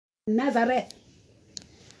Nazareth.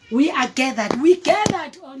 We are gathered. We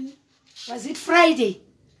gathered on, was it Friday?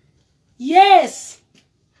 Yes.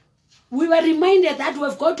 We were reminded that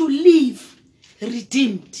we've got to live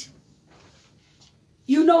redeemed.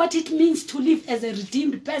 You know what it means to live as a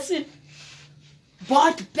redeemed person?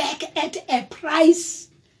 Bought back at a price,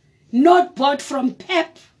 not bought from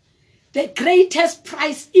Pep. The greatest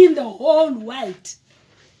price in the whole world.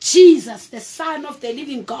 Jesus, the Son of the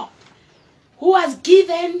living God, who was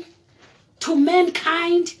given to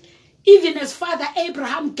mankind, even as Father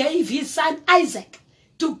Abraham gave his son Isaac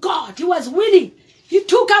to God. He was willing. He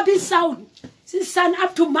took up his son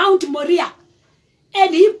up to Mount Moriah,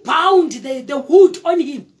 and he bound the wood on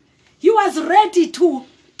him. He was ready to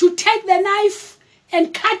take the knife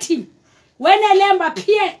and cut him when a lamb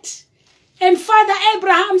appeared. And Father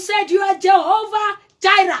Abraham said, "You are Jehovah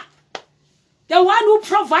Jireh, the one who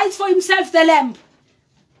provides for himself the lamb."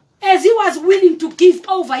 As he was willing to give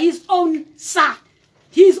over his own son,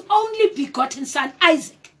 his only begotten son,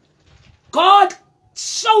 Isaac, God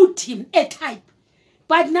showed him a type.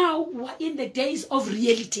 But now we're in the days of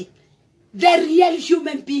reality. The real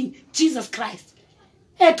human being, Jesus Christ.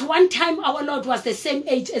 At one time, our Lord was the same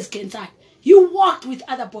age as Kensai. He walked with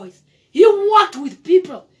other boys. He walked with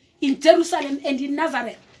people in Jerusalem and in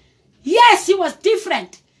Nazareth. Yes, he was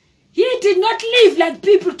different. He did not live like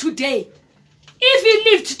people today. If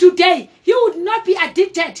he lived today, he would not be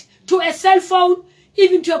addicted to a cell phone,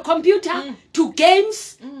 even to a computer, to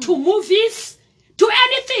games, to movies, to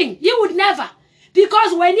anything. He would never.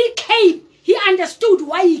 Because when he came, he understood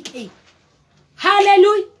why he came.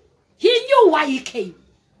 Hallelujah. He knew why he came.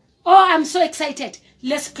 Oh, I'm so excited.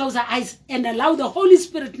 Let's close our eyes and allow the Holy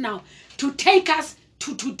Spirit now to take us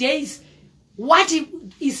to today's, what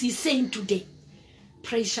is he saying today?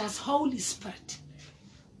 Precious Holy Spirit.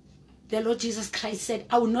 The Lord Jesus Christ said,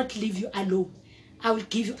 "I will not leave you alone. I will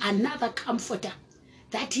give you another comforter,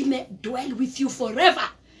 that he may dwell with you forever.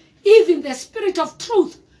 Even the Spirit of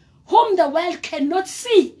truth, whom the world cannot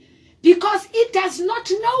see, because it does not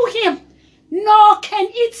know him, nor can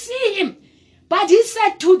it see him." But he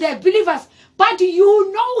said to the believers, "But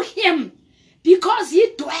you know him, because he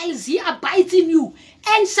dwells, he abides in you,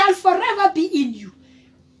 and shall forever be in you."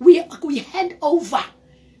 We hand over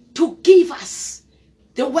to give us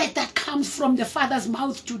the word that comes from the Father's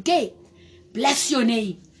mouth today. Bless your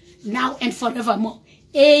name, now and forevermore.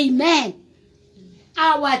 Amen.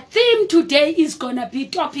 Our theme today is going to be,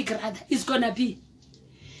 is going to be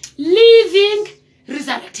living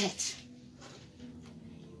resurrected.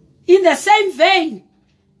 In the same vein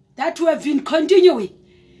that we have been continuing,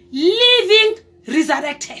 living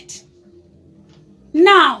resurrected.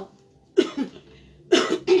 Now,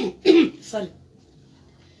 sorry.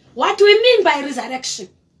 What do we mean by resurrection?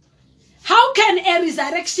 How can a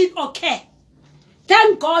resurrection occur?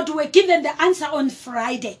 Thank God we were given the answer on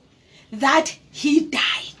Friday that he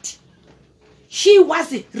died. He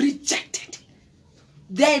was rejected.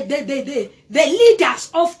 The leaders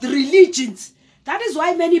of the religions. That is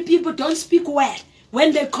why many people don't speak well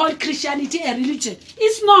when they call Christianity a religion.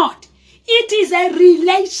 It's not. It is a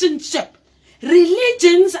relationship.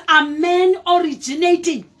 Religions are men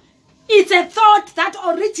originating. It's a thought that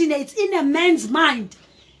originates in a man's mind.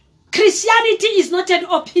 Christianity is not an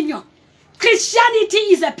opinion. Christianity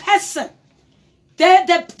is a person.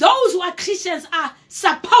 Those who are Christians are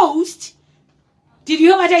supposed, did you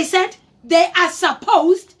hear what I said? They are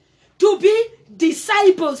supposed to be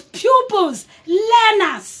disciples, pupils,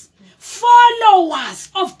 learners, followers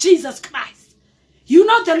of Jesus Christ. You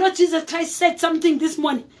know, the Lord Jesus Christ said something this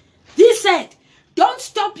morning. He said, "Don't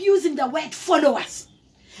stop using the word followers.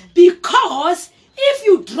 Because if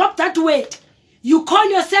you drop that word, you call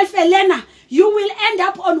yourself a learner, you will end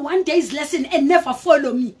up on one day's lesson and never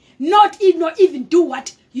follow me. Not even do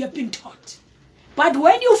what you have been taught. But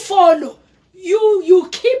when you follow, you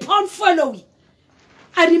keep on following."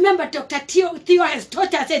 I remember Dr. Theo has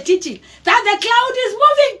taught us a teaching that the cloud is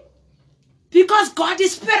moving. Because God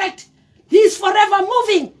is spirit. He is forever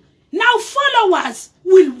moving. Now followers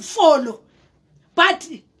will follow. But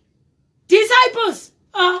disciples,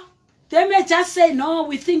 they may just say, "No,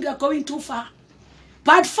 we think you're going too far."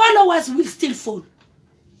 But followers will still follow.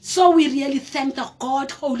 So we really thank the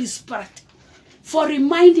God, Holy Spirit, for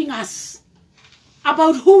reminding us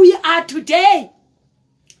about who we are today.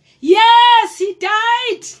 Yes, he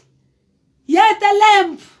died. Yes,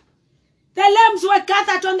 the lambs were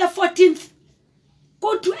gathered on the 14th.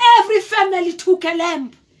 Go to every family took a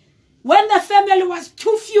lamb. When the family was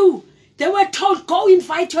too few, they were told, "Go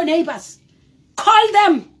invite your neighbors. Call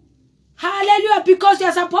them." Hallelujah, because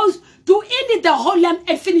you're supposed to eat the whole lamb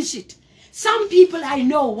and finish it. Some people, I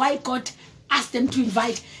know why God ask them to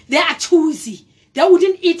invite. They are choosy. They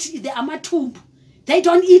wouldn't eat the amatumbu. They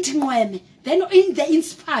don't eat ngweme. They don't eat the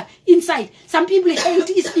inside. Some people hate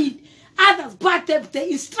eat others, but the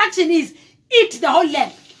instruction is eat the whole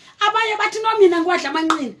lamb. Abanye bathi no mina ngwadla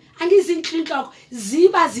amanqina angizinhle inhloko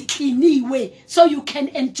ziba ziqiniwe so you can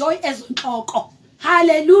enjoy ezonhloko.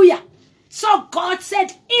 Hallelujah. So God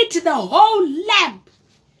said eat the whole lamb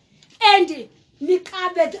and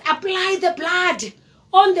apply the blood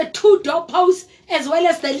on the 2 doorposts as well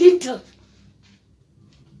as the lintel.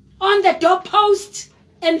 On the doorpost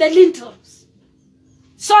and the lintels.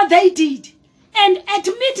 So they did. And at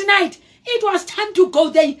midnight, it was time to go.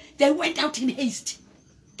 They went out in haste.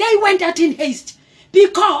 They went out in haste.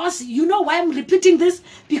 Because, you know why I'm repeating this?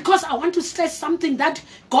 Because I want to stress something that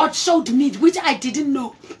God showed me, which I didn't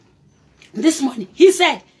know this morning. He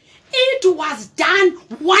said, it was done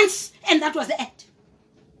once and that was the end.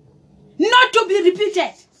 Not to be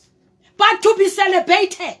repeated, but to be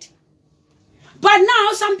celebrated. But now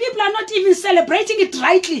some people are not even celebrating it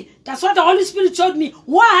rightly. That's what the Holy Spirit showed me.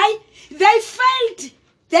 Why?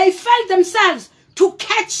 They felt themselves to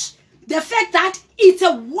catch the fact that it's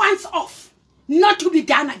a once off, not to be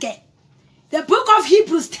done again. The book of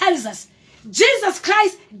Hebrews tells us Jesus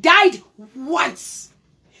Christ died once.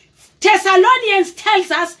 Thessalonians tells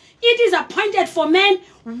us it is appointed for men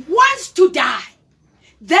once to die.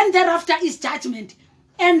 Then thereafter is judgment.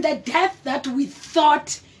 And the death that we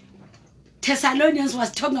thought Thessalonians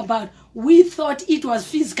was talking about, we thought it was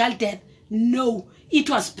physical death. No, it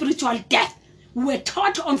was spiritual death. We were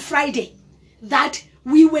taught on Friday that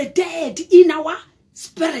we were dead in our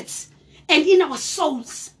spirits and in our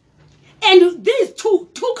souls. And these two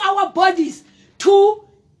took our bodies to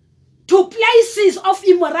places of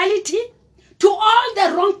immorality, to all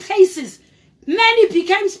the wrong places. Many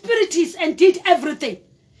became spiritists and did everything.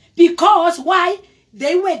 Because, why?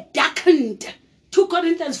 They were darkened. 2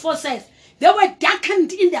 Corinthians 4 says, they were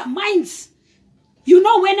darkened in their minds. You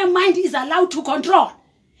know when a mind is allowed to control,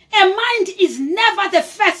 a mind is never the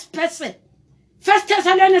first person. 1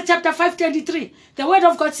 Thessalonians chapter 5:23, the word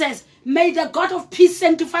of God says, may the God of peace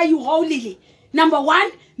sanctify you wholly. Number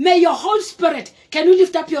 1, may your whole spirit. Can you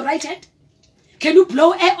lift up your right hand? Can you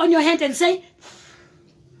blow air on your hand and say,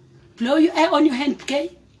 blow your air on your hand,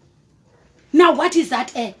 okay? Now what is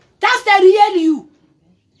that air? That's the real you.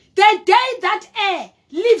 The day that air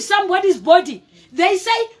leave somebody's body, they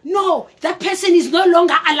say, no, that person is no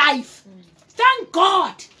longer alive. Thank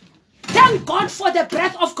God. Thank God for the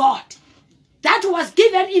breath of God. That was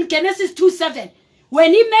given in Genesis 2:7.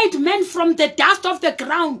 When he made man from the dust of the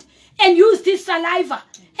ground and used his saliva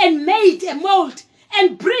and made a mold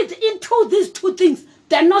and breathed into these 2 things,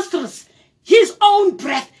 the nostrils, his own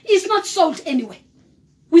breath is not salt anyway.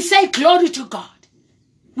 We say glory to God.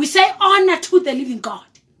 We say honor to the living God.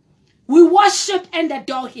 We worship and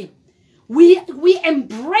adore him. We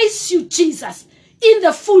embrace you, Jesus, in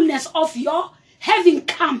the fullness of your having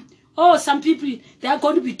come. Oh, some people, they are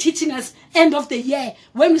going to be teaching us end of the year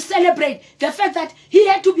when we celebrate the fact that he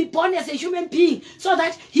had to be born as a human being so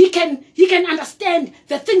that he can understand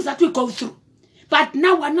the things that we go through. But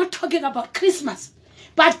now we're not talking about Christmas.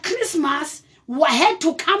 But Christmas had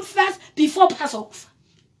to come first before Passover.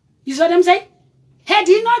 You see what I'm saying? Had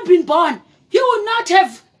he not been born, he would not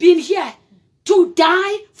have been here to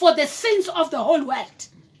die for the sins of the whole world.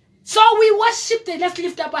 So we worship the Let's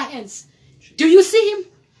lift up our hands. Do you see him?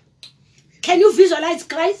 Can you visualize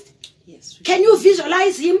Christ? Yes. Can you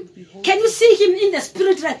visualize him? Can you see him in the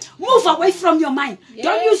spirit realm? Move away from your mind. Yes.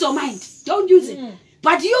 Don't use your mind. Don't use it.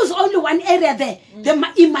 But use only one area there,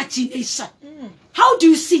 the imagination. How do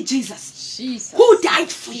you see Jesus? Who died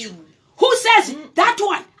for you? Who says, that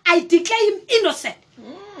one, I declare him innocent.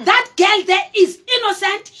 That girl there is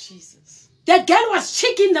innocent. Jesus. The girl was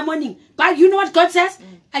sick in the morning. But you know what God says?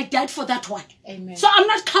 I died for that one. Amen. So I'm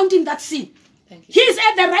not counting that sin. He's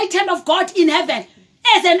at the right hand of God in heaven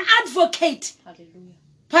as an advocate. Hallelujah.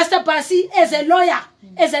 Pastor Basi, as a lawyer,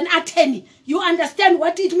 as an attorney. You understand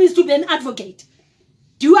what it means to be an advocate.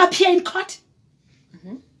 Do you appear in court?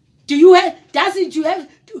 Do you have, doesn't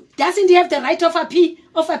he have the right of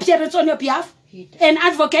appearance on your behalf? An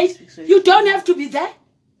advocate? You don't have to be there.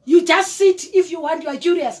 You just sit if you want, you are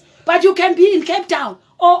curious. But you can be in Cape Town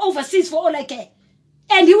or overseas for all I care.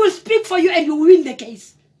 And he will speak for you and you win the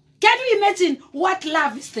case. Can you imagine what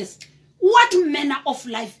love is this? What manner of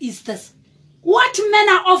life is this? What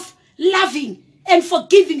manner of loving and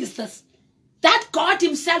forgiving is this? That God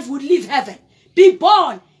himself would leave heaven, be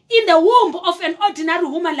born in the womb of an ordinary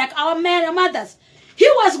woman like our mothers. He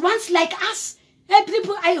was once like us. Hey,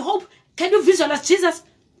 people, I hope, can you visualize Jesus?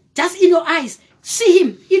 Just in your eyes. See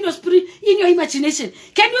him in your spirit, in your imagination.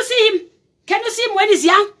 Can you see him? Can you see him when he's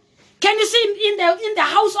young? Can you see him in the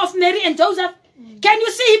house of Mary and Joseph? Can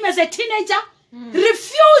you see him as a teenager?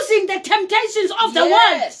 Refusing the temptations of the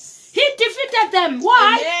world. He defeated them.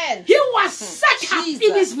 Why? Amen. He was set up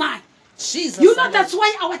in his mind. Jesus. You know, that's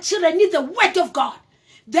why our children need the word of God.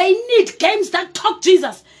 They need games that talk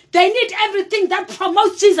Jesus. They need everything that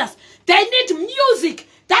promotes Jesus. They need music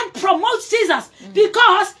that promotes Jesus.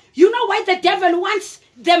 Because you know why the devil wants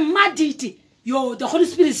them muddied. The Holy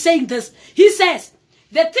Spirit is saying this. He says,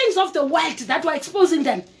 the things of the world that were exposing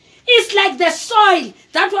them is like the soil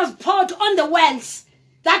that was poured on the wells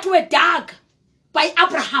that were dug by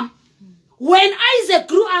Abraham. When Isaac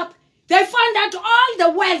grew up, they found that all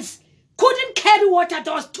the wells couldn't carry water.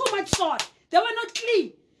 There was too much salt. They were not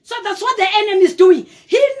clean. So that's what the enemy is doing.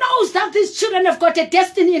 He knows that these children have got a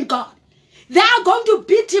destiny in God. They are going to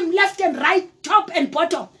beat him left and right, top and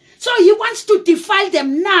bottom. So he wants to defile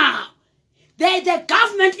them now. The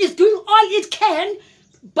government is doing all it can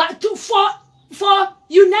but for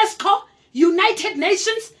UNESCO, United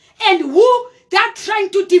Nations, and who they're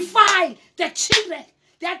trying to defile the children.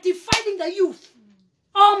 They are defiling the youth.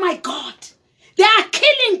 Oh my God. They are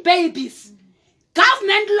killing babies.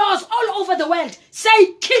 Government laws all over the world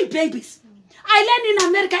say kill babies. I learned in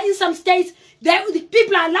America, in some states, the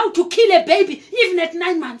people are allowed to kill a baby even at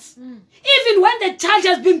 9 months. Even when the child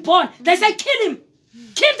has been born, they say kill him.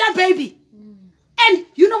 Kill that baby. And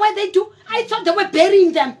you know what they do? I thought they were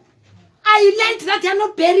burying them. I learned that they are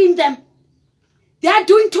not burying them. They are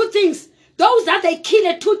doing two things. Those that they kill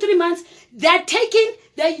at 2-3 months, they are taking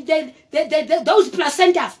those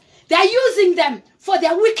placentas. They are using them for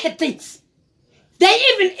their wicked things. They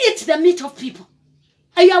even eat the meat of people.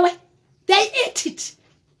 Are you aware? They eat it.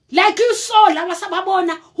 Like you saw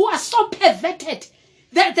Lawasababona, who are so perverted.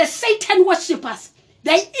 The Satan worshippers.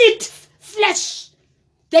 They eat flesh.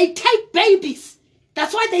 They take babies.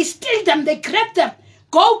 That's why they steal them. They grab them.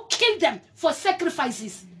 Go kill them for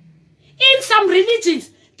sacrifices. In some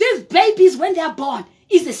religions, these babies, when they are born,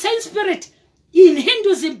 is the same spirit. In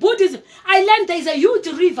Hinduism, Buddhism, I learned there is a huge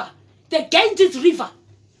river, the Ganges River.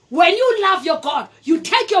 When you love your God, you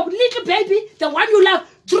take your little baby, the one you love,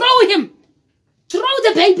 throw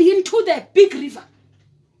the baby into the big river.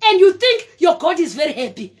 And you think your God is very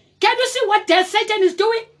happy. Can you see what Satan is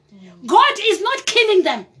doing? God is not killing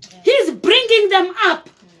them. He's bringing them up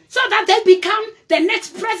so that they become the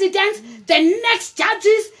next presidents, the next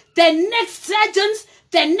judges, the next surgeons,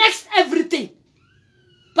 the next everything.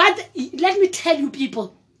 But let me tell you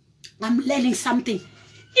people, I'm learning something.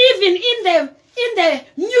 Even in the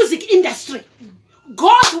music industry,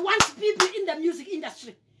 God wants people in the music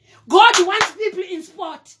industry. God wants people in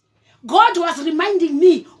sport. God was reminding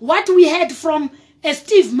me what we heard from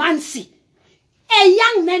Steve Mansey, a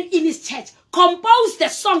young man in his church, composed the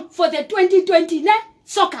song for the 2020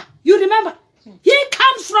 soccer. You remember? He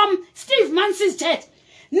comes from Steve Mansey's church.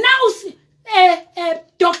 Now,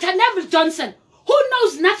 Dr. Neville Johnson, who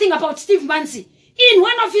knows nothing about Steve Mansey, in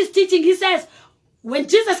one of his teachings, he says, when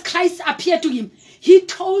Jesus Christ appeared to him, he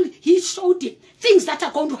showed him things that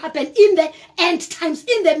are going to happen in the end times,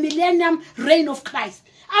 in the millennium reign of Christ.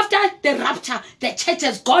 After the rapture, the church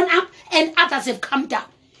has gone up and others have come down.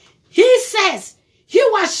 He says he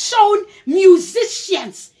was shown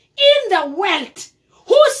musicians in the world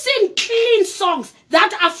who sing clean songs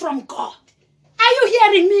that are from God. Are you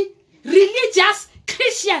hearing me? Religious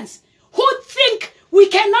Christians who think we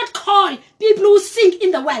cannot call people who sing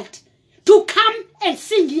in the world to come and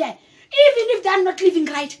sing here, even if they are not living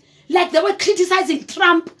right. Like they were criticizing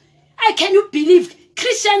Trump. Can you believe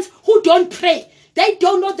Christians who don't pray? They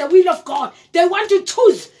don't know the will of God. They want to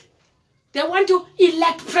choose. They want to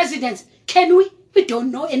elect presidents. Can we? We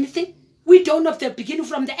don't know anything. We don't know the beginning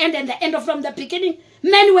from the end and the end from the beginning.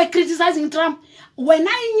 Many were criticizing Trump. When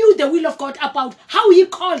I knew the will of God about how he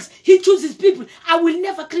calls, he chooses people, I will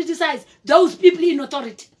never criticize those people in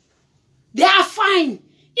authority. They are fine.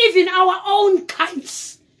 Even our own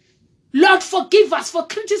kinds. Lord, forgive us for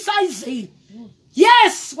criticizing.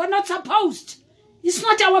 Yes, we're not supposed. It's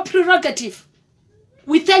not our prerogative.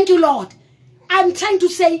 We thank you, Lord. I'm trying to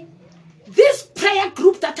say, this prayer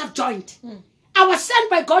group that I've joined, I was sent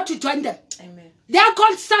by God to join them. Amen. They are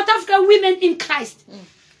called South African Women in Christ.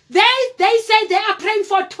 They say they are praying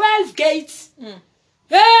for 12 gates.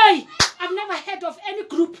 Hey, I've never heard of any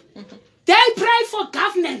group. They pray for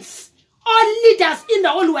governance, all leaders in the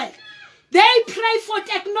whole world. They pray for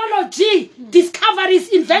technology, discoveries,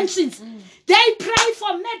 inventions. They pray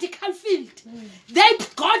for medical field.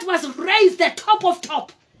 God must raise the top of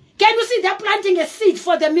top. Can you see they're planting a seed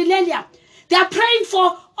for the millennium? They're praying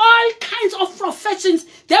for all kinds of professions.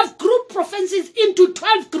 They have grouped professions into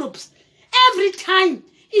 12 groups. Every time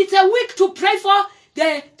It's a week to pray for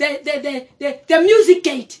the music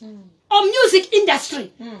gate or music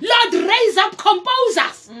industry. Lord, raise up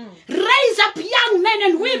composers. Raise up young men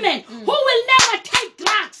and women who will never take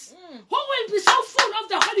drugs, who will be so full of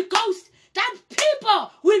the Holy Ghost that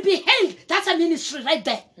people will be healed. That's a ministry right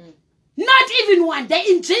there. Not even one. They're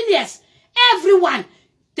ingenious. Everyone.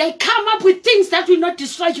 They come up with things that will not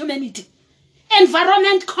destroy humanity.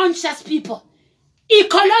 Environment conscious people.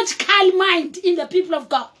 Ecological mind in the people of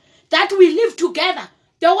God. That we live together.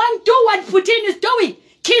 They won't do what Putin is doing.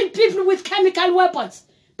 Kill people with chemical weapons.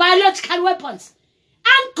 Biological weapons.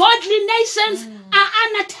 Ungodly nations are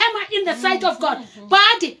anathema in the sight of God.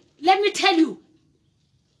 But let me tell you,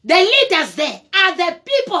 the leaders there are the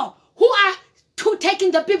people who are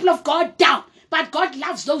taking the people of God down. But God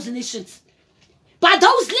loves those nations. But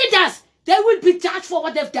those leaders, they will be judged for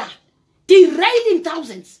what they've done. Derailing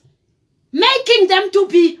thousands. Making them to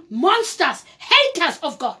be monsters, haters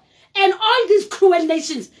of God. And all these cruel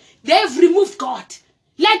nations, they've removed God.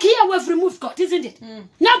 Like here we've removed God, isn't it?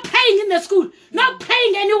 Not praying in the school, not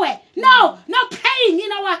praying anywhere. No, not praying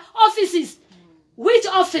in our offices. Which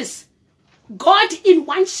office? God in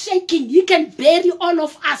one shaking, he can bury all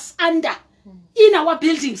of us under in our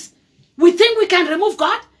buildings. We think we can remove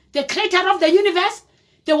God, the creator of the universe,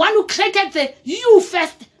 the one who created the you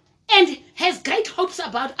first and has great hopes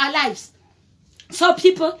about our lives. So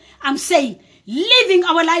people, I'm saying, living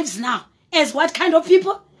our lives now as what kind of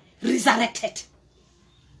people? Resurrected.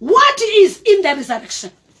 What is in the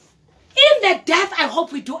resurrection? In the death, I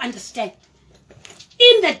hope we do understand.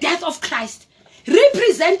 In the death of Christ,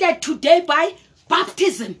 represented today by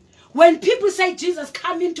baptism. When people say, Jesus,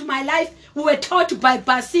 come into my life, we were taught by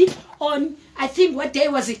Basi on, I think, what day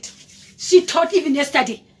was it? She taught even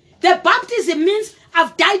yesterday. The baptism means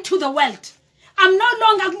I've died to the world. I'm no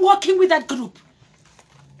longer walking with that group.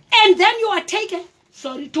 And then you are taken,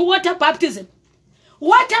 to water baptism.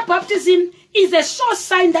 Water baptism is a sure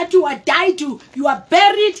sign that you are died to, you are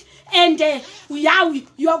buried, and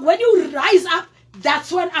when you rise up,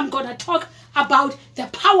 that's when I'm going to talk about the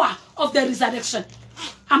power of the resurrection.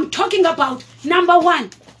 I'm talking about, number one,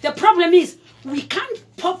 the problem is we can't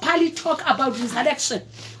properly talk about resurrection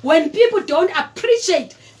when people don't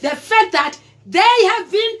appreciate the fact that they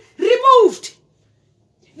have been removed.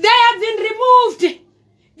 They have been removed.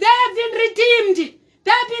 They have been redeemed.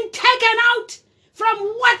 They have been taken out from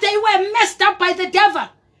what they were messed up by the devil.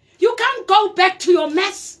 You can't go back to your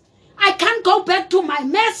mess. I can't go back to my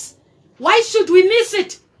mess. Why should we miss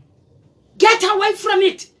it? Get away from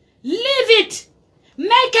it. Leave it.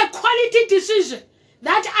 Make a quality decision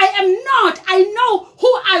that I know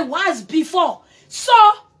who I was before. So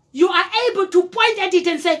you are able to point at it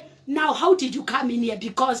and say, now how did you come in here?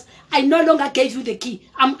 Because I no longer gave you the key.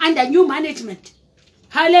 I'm under new management.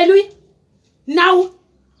 Hallelujah. Now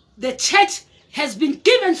the church has been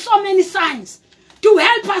given so many signs to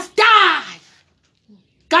help us die.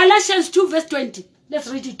 Galatians 2 verse 20. Let's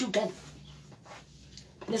read it together.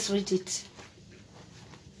 Let's read it.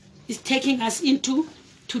 It's taking us into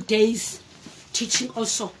today's teaching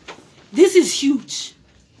also. This is huge.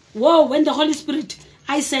 Whoa, when the Holy Spirit,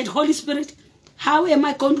 I said, Holy Spirit, how am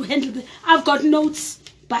I going to handle this? I've got notes,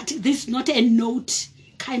 but this is not a note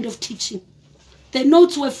kind of teaching. The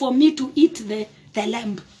notes were for me to eat the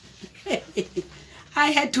lamb.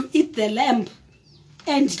 I had to eat the lamb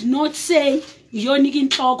and not say, you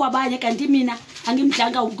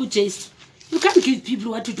can't give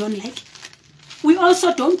people what you don't like. We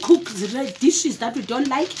also don't cook the dishes that we don't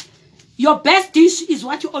like. Your best dish is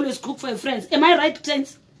what you always cook for your friends. Am I right,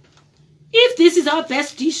 friends? If this is our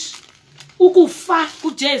best dish, ukufa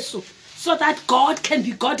kujesu, so that God can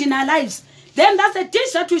be God in our lives, then that's a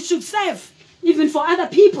dish that we should serve, even for other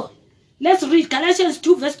people. Let's read Galatians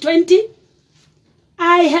 2 verse 20.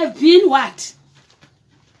 I have been what?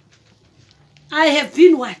 I have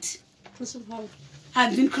been what? Crucified.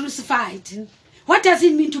 I've been crucified. What does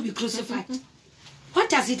it mean to be crucified? What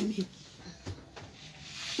does it mean?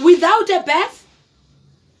 Without a birth?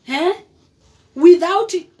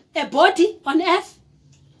 Without a body on earth?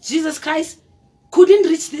 Jesus Christ couldn't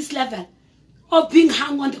reach this level of being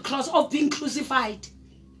hung on the cross, of being crucified.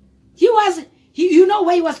 You know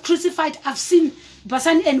where he was crucified? I've seen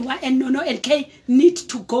Basan and Nono and Kay need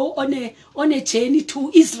to go on a journey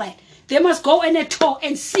to Israel. They must go on a tour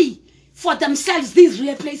and see for themselves these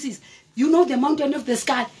real places. You know, the mountain of the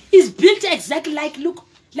skull is built exactly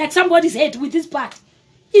like somebody's head with this part.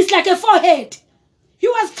 It's like a forehead. He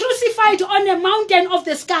was crucified on a mountain of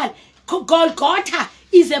the skull. Golgotha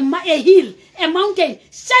is a hill, a mountain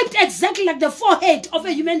shaped exactly like the forehead of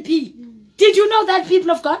a human being. Did you know that,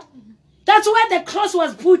 people of God? That's where the cross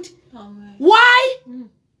was put. Amen. Why?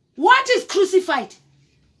 What is crucified?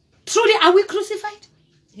 Truly, are we crucified?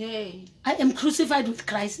 Hey. I am crucified with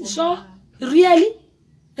Christ. So, really?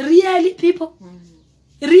 Really, people?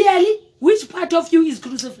 Really? Which part of you is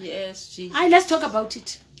crucified? Yes, Jesus. Let's talk about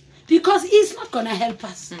it. Because it's not going to help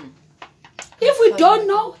us. If we don't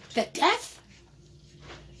know the death,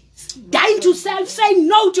 dying to self, saying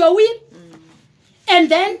no to your will, and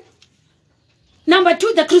then, number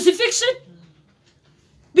 2, the crucifixion.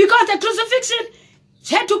 Because the crucifixion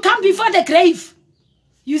had to come before the grave.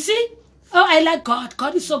 You see? Oh, I like God.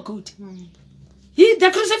 God is so good.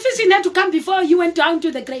 The crucifixion had to come before you went down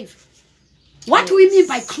to the grave. What do we mean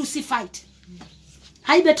by crucified?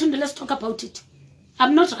 Hi, Betunda, let's talk about it.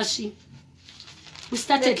 I'm not rushing. We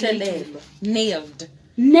started late. Nailed.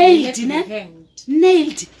 Nailed, Hanged.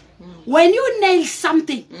 Nailed. When you nail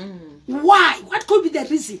something, why? What could be the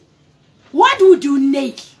reason? What would you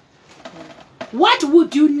nail? What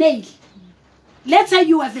would you nail? Let's say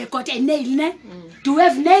you have got a nail, ne? Do you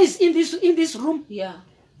have nails in this room? Yeah.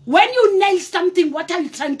 When you nail something, what are you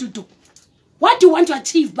trying to do? What do you want to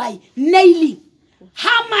achieve by nailing?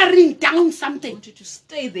 Hammering down something. I want you to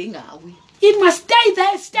stay there, are we? It must stay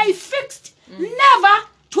there, stay fixed, never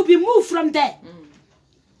to be moved from there.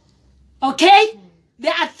 Okay?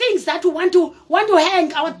 There are things that we want to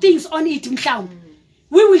hang our things on it.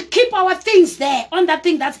 We will keep our things there on that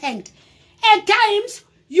thing that's hanged. At times,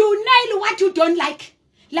 you nail what you don't like.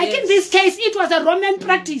 Like in this case, it was a Roman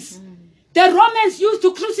practice. The Romans used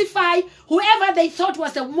to crucify whoever they thought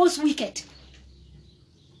was the most wicked.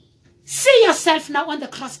 See yourself now on the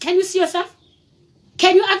cross. Can you see yourself?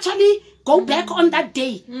 Can you actually go back on that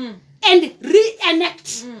day and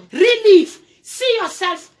reenact, relive, see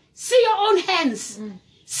yourself, see your own hands,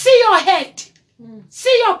 see your head,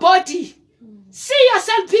 see your body, see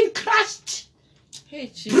yourself being crushed,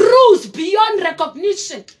 bruised beyond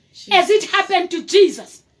recognition, as it happened to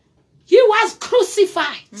Jesus. He was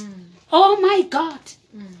crucified. Oh my God.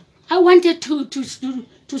 I wanted to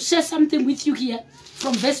share something with you here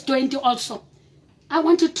from verse 20 also. I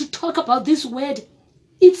wanted to talk about this word.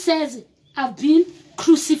 It says, I've been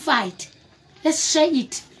crucified. Let's share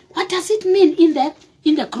it. What does it mean in the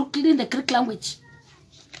Greek language?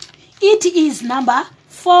 It is number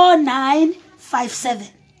 4957.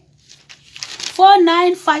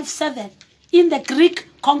 4957 in the Greek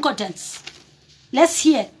concordance. Let's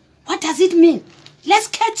hear. What does it mean? Let's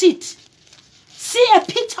catch it. See a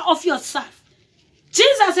picture of yourself.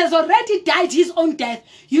 Jesus has already died his own death.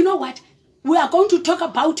 You know what? We are going to talk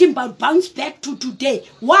about him, but bounce back to today.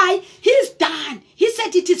 Why? He's done. He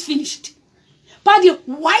said it is finished. But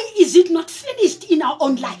why is it not finished in our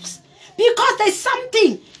own lives? Because there's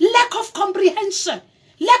something, lack of comprehension,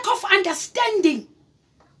 lack of understanding,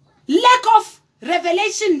 lack of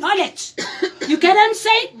revelation knowledge. You get what I'm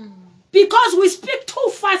saying? Because we speak too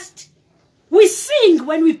fast. We sing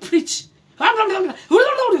when we preach. We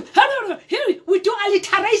do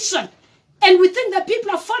alliteration. And we think the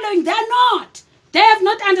people are following. They're not. They have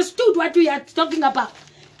not understood what we are talking about.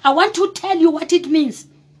 I want to tell you what it means.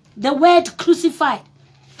 The word crucified.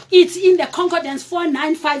 It's in the concordance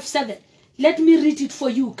 4957. Let me read it for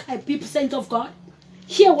you, people, saints of God.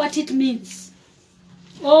 Hear what it means.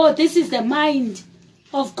 Oh, this is the mind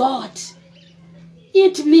of God.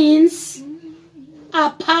 It means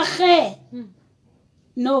apache.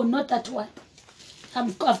 No, not that one.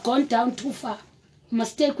 I've gone down too far.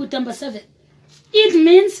 Mistake with number 7. It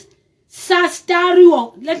means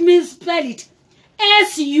sastaruo. Let me spell it.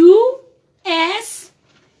 Sustauroo.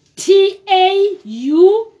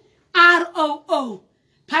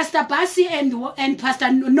 Pastor Basi and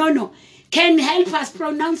Pastor Nono can help us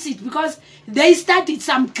pronounce it because they studied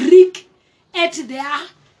some Greek at the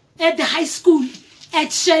high school at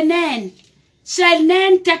Shenan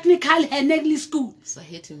Technical Henegli School.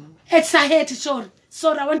 Sahiti. At Sahiti,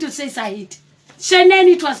 sorry, I want to say Sahiti. Shenan,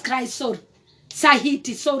 it was Christ, sorry.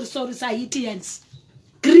 Sahiti, sorry, Sahitians.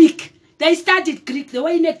 Greek. They studied Greek. They were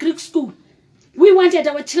in a Greek school. We wanted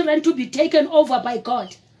our children to be taken over by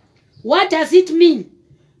God. What does it mean?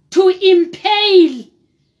 To impale.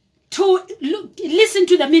 Listen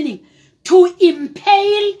to the meaning. To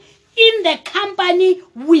impale in the company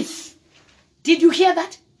with. Did you hear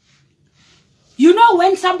that? You know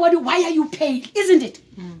when somebody, why are you pale? Isn't it?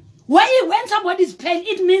 When somebody is pale,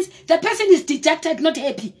 it means the person is dejected, not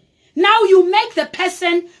happy. Now you make the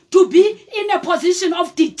person to be in a position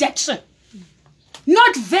of dejection.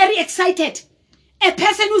 Not very excited. A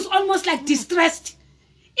person who's almost like distressed.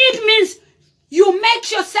 It means you make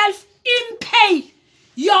yourself impale.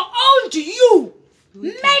 Your old you.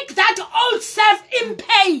 Make that old self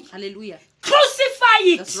impale. Hallelujah. Crucify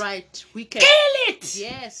it. That's right. We can. Kill it.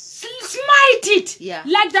 Yes. Smite it. Yeah.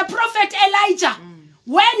 Like the prophet Elijah.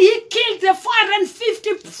 When he killed the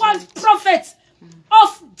 450 false prophets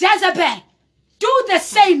of Jezebel. Do the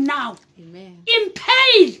same now. Amen.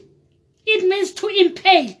 Impale. It means to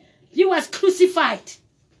impale. He was crucified.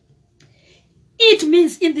 It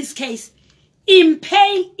means in this case,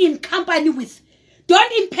 impale in company with.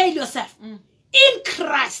 Don't impale yourself. In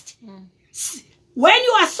Christ. When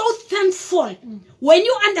you are so thankful, when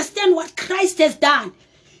you understand what Christ has done,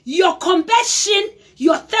 your compassion,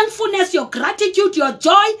 your thankfulness, your gratitude, your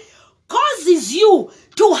joy causes you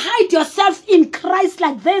to hide yourself in Christ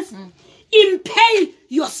like this. Impale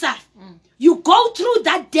yourself. You go through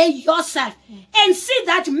that day yourself and see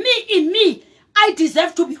that in me, I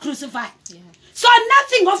deserve to be crucified. Yeah. So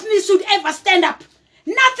nothing of me should ever stand up.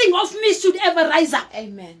 Nothing of me should ever rise up.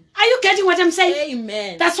 Amen. Are you getting what I'm saying?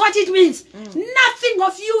 Amen. That's what it means. Nothing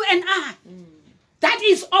of you and I. That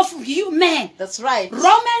is of you, man. That's right.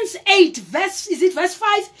 Romans 8, verse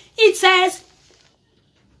 5? It says,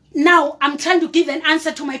 now I'm trying to give an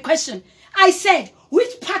answer to my question. I said,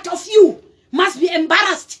 which part of you must be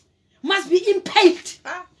embarrassed, must be impaled,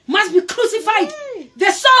 must be crucified? Yay.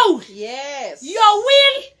 The soul. Yes. Your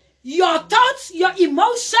will, your thoughts, your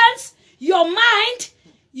emotions, your mind,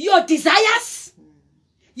 your desires,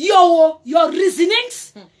 your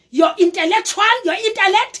reasonings, your intellect,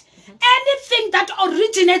 anything that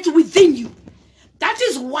originates within you. That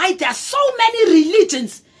is why there are so many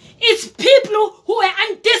religions. It's people who are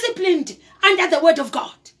undisciplined under the word of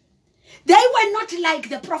God. They were not like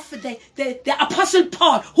the prophet, the apostle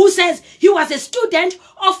Paul, who says he was a student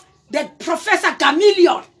of the Professor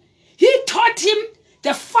Gamaliel. He taught him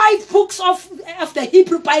the 5 books of the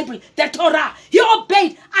Hebrew Bible, the Torah. He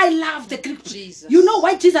obeyed. I love the Greek. Jesus. You know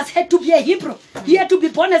why Jesus had to be a Hebrew? He had to be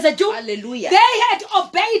born as a Jew. Hallelujah. They had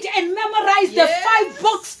obeyed and memorized the 5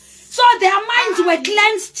 books. So their minds were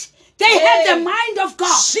cleansed. They had the mind of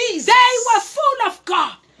God. Jesus. They were full of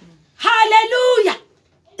God. Hallelujah.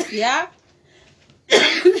 Yeah.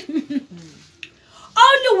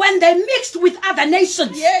 Only when they mixed with other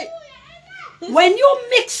nations. Yeah. When you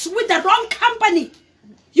mix with the wrong company,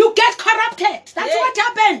 you get corrupted. That's what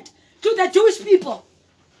happened to the Jewish people.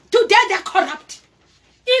 Today they're corrupt.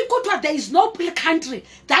 In Kutwa, there is no country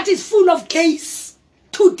that is full of gays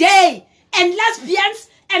today, and lesbians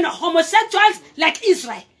and homosexuals like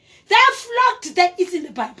Israel. They have flocked there. It's in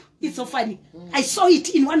the Bible. It's so funny. I saw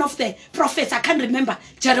it in one of the prophets. I can't remember.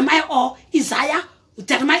 Jeremiah or Isaiah.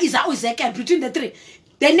 Jeremiah, Isaiah, or Ezekiel, between the 3.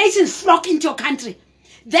 The nations flock into your country.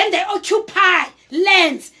 Then they occupy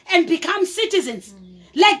lands and become citizens.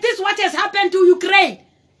 Like this, what has happened to Ukraine.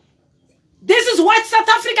 This is what South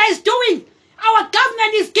Africa is doing. Our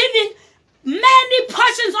government is giving many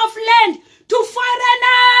portions of land to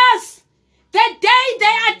foreigners. The day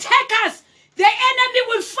they attack us, the enemy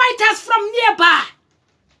will fight us from nearby.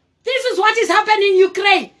 This is what is happening in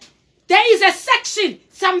Ukraine. There is a section,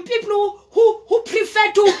 some people who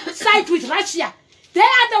prefer to side with Russia. They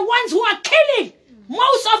are the ones who are killing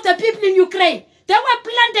most of the people in Ukraine. They were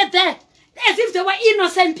planted there as if they were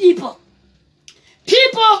innocent people.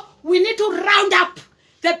 People, we need to round up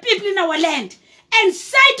the people in our land and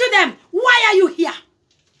say to them, why are you here?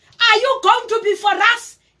 Are you going to be for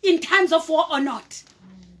us in times of war or not?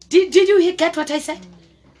 Did you get what I said?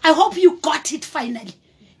 I hope you got it finally.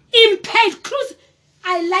 Impaled, crucified.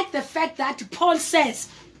 I like the fact that Paul says,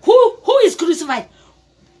 who is crucified?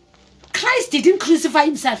 Christ didn't crucify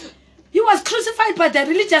himself. He was crucified by the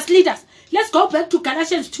religious leaders. Let's go back to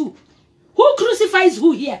Galatians 2. Who crucifies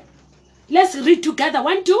who here? Let's read together.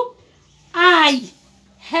 1, 2. I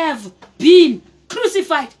have been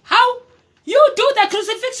crucified. How? You do the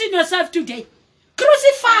crucifixion yourself today.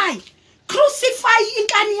 Crucify. Crucify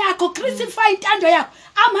inkani yako. Crucify intando yako.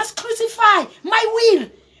 I must crucify my will.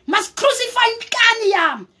 Must crucify inkani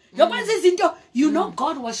yam. You know,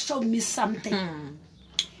 God was showing me something.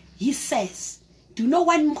 He says, do you know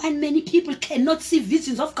why many people cannot see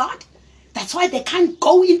visions of God? That's why they can't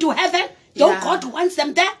go into heaven. Though God wants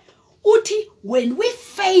them there. Uti, when we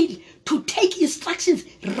fail to take instructions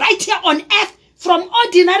right here on earth from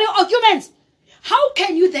ordinary arguments, how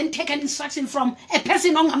can you then take an instruction from a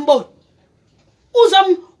person on Ambon?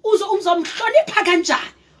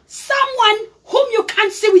 Someone whom you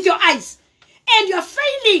can't see with your eyes. And you're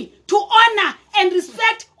failing to honor and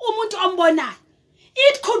respect umuntu ombona.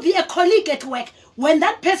 It could be a colleague at work. When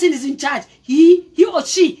that person is in charge, he or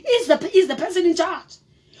she is the person in charge.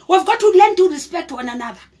 We've got to learn to respect one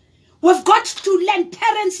another. We've got to learn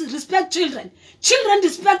parents respect children. Children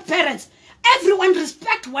respect parents. Everyone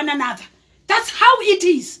respect one another. That's how it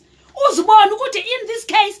is. Uzibone ukuthi in this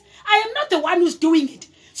case, I am not the one who's doing it.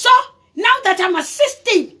 So, now that I'm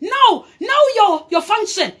assisting, know your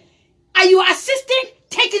function. Are you assisting?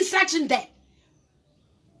 Take instruction there.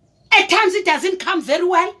 At times it doesn't come very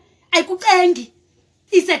well.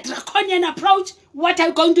 It's a draconian approach. What are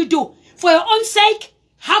you going to do? For your own sake,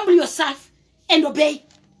 humble yourself and obey.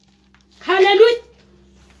 Hallelujah.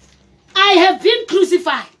 I have been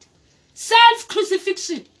crucified.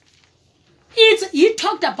 Self-crucifixion. He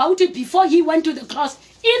talked about it before he went to the cross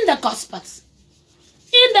in the Gospels.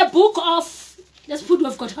 In the book of,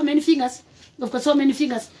 we've got how many fingers? We've got so many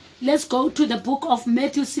fingers. Let's go to the book of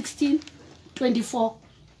Matthew 16:24.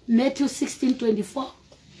 Matthew 16:24.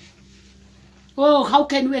 Oh, how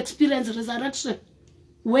can we experience resurrection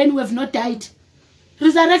when we have not died?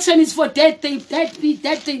 Resurrection is for dead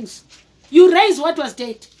things. You raise what was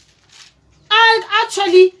dead. And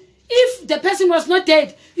actually, if the person was not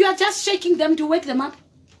dead, you are just shaking them to wake them up.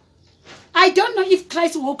 I don't know if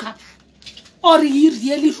Christ woke up or he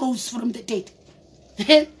really rose from the dead.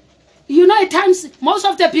 You know, at times, most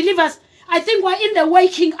of the believers, I think we're in the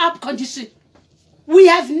waking up condition. We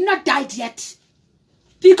have not died yet.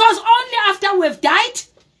 Because only after we've died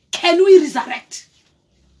can we resurrect.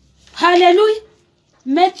 Hallelujah.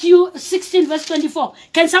 Matthew 16 verse 24.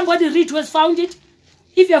 Can somebody read who has found it?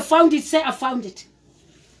 If you have found it, say I found it.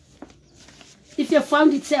 If you have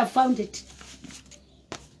found it, say I found it.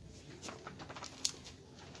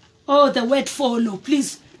 Oh, the word follow.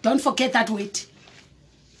 Please don't forget that word.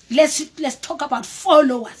 Let's talk about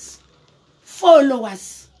followers.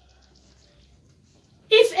 Followers.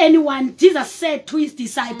 If anyone, Jesus said to his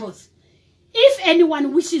disciples, if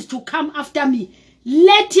anyone wishes to come after me,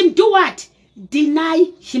 let him do what?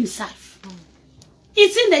 Deny himself.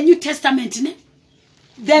 It's in the New Testament.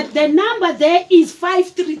 The number there is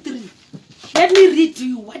 533. Let me read to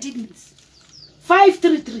you what it means.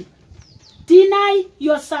 533. Deny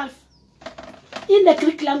yourself. In the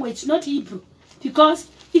Greek language, not Hebrew, because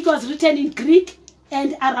it was written in Greek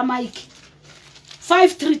and Aramaic.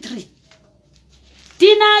 533.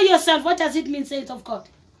 Deny yourself. What does it mean, saints of God?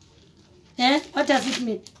 What does it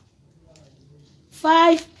mean?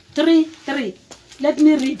 533. Let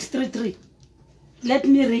me read 33. Let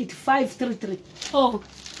me read 533. Oh,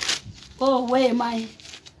 where am I?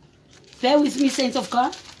 Bear with me, saints of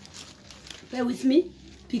God. Bear with me.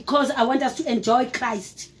 Because I want us to enjoy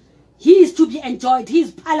Christ. He is to be enjoyed. He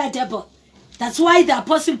is palatable. That's why the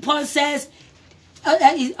Apostle Paul says,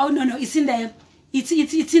 it's in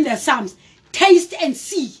the Psalms. Taste and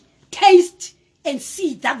see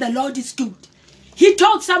that the Lord is good. He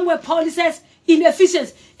talks somewhere, Paul says in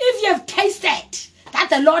Ephesians, if you have tasted that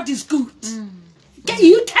the Lord is good,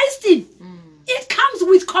 you tasting. It comes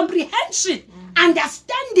with comprehension,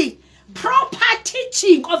 understanding, proper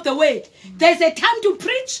teaching of the word. There's a time to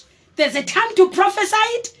preach, there's a time to prophesy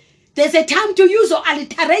it, there's a time to use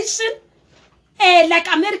alliteration, like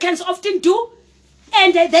Americans often do,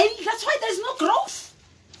 and that's why there's no growth.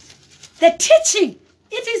 The teaching,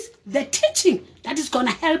 it is the teaching that is going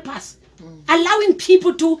to help us, allowing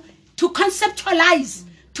people to conceptualize,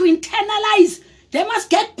 to internalize. They must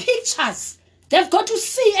get pictures. They've got to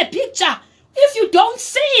see a picture. If you don't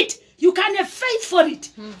see it, you can't have faith for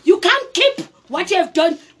it. You can't keep what you have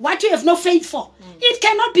done, what you have no faith for. It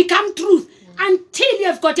cannot become truth until you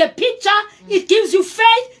have got a picture. It gives you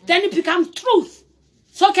faith, then it becomes truth.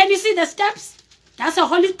 So can you see the steps? That's a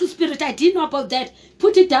Holy Spirit. I didn't know about that.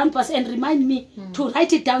 Put it down, Pastor, and remind me to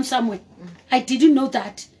write it down somewhere. I didn't know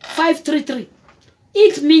that. 533.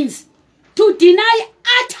 It means to deny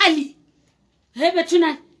utterly.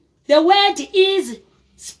 The word is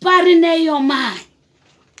spareneomai.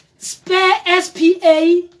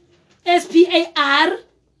 S-P-A-R.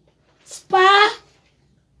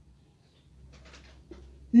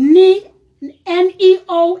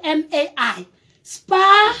 N-E-O-M-A-I.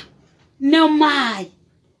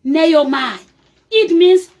 Neomai. It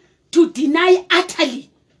means to deny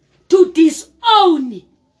utterly, to disown,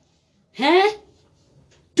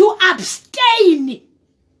 to abstain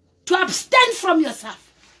from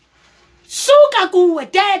yourself. Suka kuwe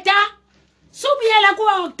teta, subiyela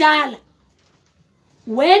kuwa okudala.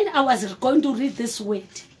 When I was going to read this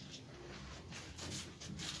word,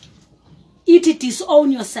 it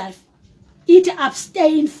disown yourself, it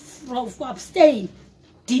abstain.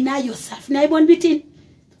 Deny yourself. Deny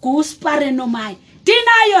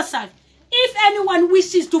yourself. If anyone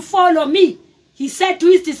wishes to follow me, he said to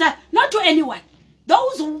his disciples, not to anyone,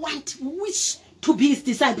 those who wish to be his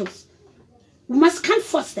disciples, we can't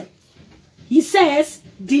force them. He says,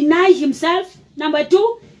 deny himself. Number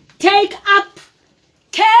 2, take up,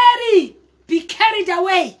 carry, be carried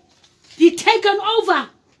away, be taken over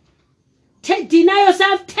Deny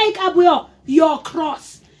yourself, take up your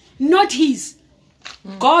cross, not his.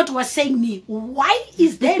 God was saying me, why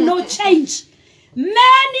is there no change?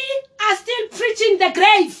 Many are still preaching the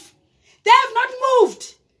grave. They have not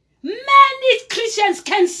moved. Many Christians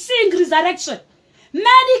can sing resurrection.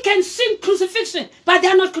 Many can sing crucifixion, but they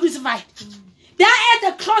are not crucified. They are at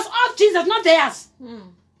the cross of Jesus, not theirs.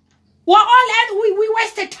 We're all at, we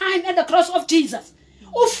wasted time at the cross of Jesus.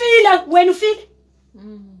 You feel when you feel?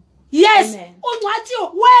 Yes. Amen.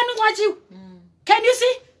 Can you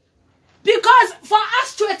see? Because for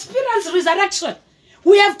us to experience resurrection,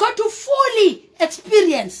 we have got to fully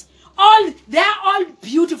experience all. They are all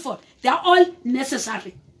beautiful. They are all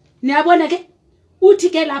necessary.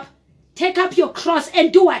 Take up your cross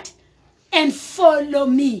and do what? And follow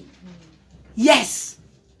me. Yes.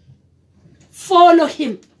 Follow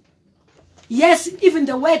him. Yes, even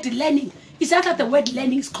the word learning. It's not that the word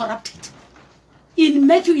learning is corrupted. In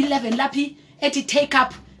Matthew 11, Lapi, take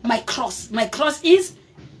up my cross. My cross is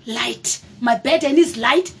light. My burden is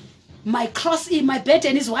light. My cross is, my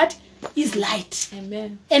burden is what? Is light.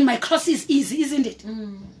 Amen. And my cross is easy, isn't it?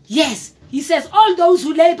 Yes. He says, all those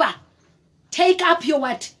who labor, take up your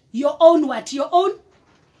what? Your own what? Your own?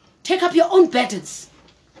 Take up your own burdens.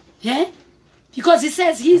 Yeah? Because he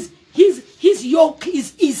says his yoke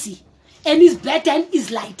is easy. And his burden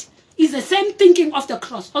is light. It's the same thinking of the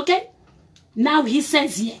cross. Okay? Now he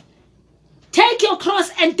says here, take your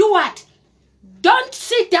cross and do what? Don't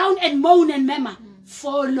sit down and moan and murmur.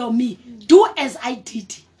 Follow me. Do as I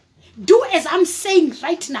did. Do as I'm saying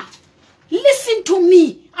right now. Listen to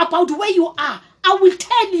me about where you are. I will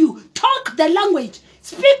tell you. Talk the language.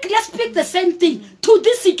 Speak. Let's speak the same thing to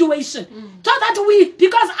this situation. So that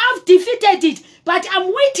because I've defeated it, but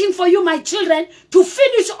I'm waiting for you, my children, to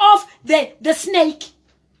finish off the snake.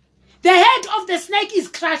 The head of the snake is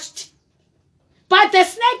crushed. But the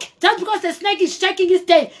snake, just because the snake is shaking its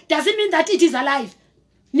tail, doesn't mean that it is alive.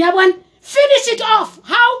 Finish it off.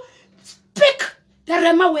 How? Speak the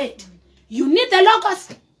Rema word. You need the logos.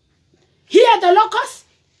 Hear the logos.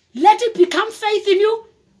 Let it become faith in you.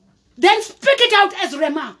 Then speak it out as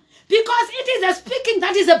Rema. Because it is a speaking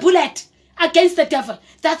that is a bullet against the devil.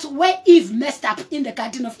 That's where Eve messed up in the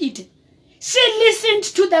Garden of Eden. She listened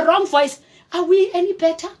to the wrong voice. Are we any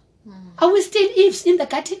better? Are we still Eves in the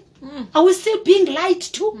garden? Are we still being lied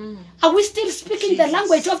to? Are we still speaking the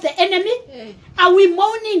language of the enemy? Are we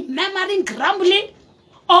moaning, murmuring, grumbling?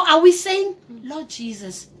 Or are we saying, Lord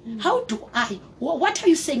Jesus, how do I? What are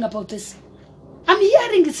you saying about this? I'm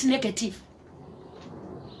hearing it's negative.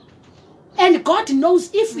 And God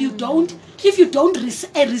knows if you don't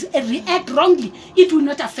react wrongly, it will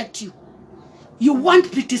not affect you. You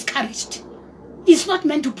won't be discouraged. It's not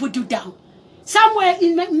meant to put you down. Somewhere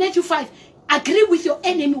in Matthew 5, agree with your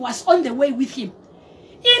enemy was on the way with him.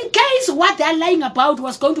 In case what they're lying about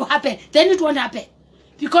was going to happen, then it won't happen.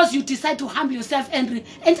 Because you decide to humble yourself and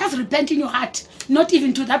just repent in your heart. Not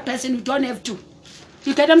even to that person, you don't have to.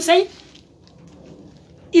 You get what I'm saying?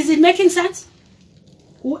 Is it making sense?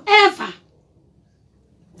 Whoever,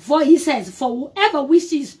 for he says, for whoever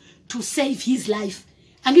wishes to save his life,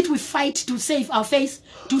 and it we fight to save our face,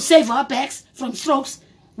 to save our backs from strokes,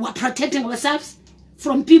 we're protecting ourselves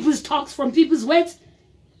from people's talks, from people's words.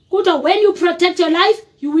 Good, when you protect your life,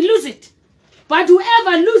 you will lose it. But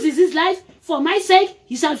whoever loses his life, for my sake,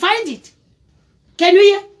 he shall find it. Can you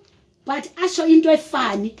hear? But Asho into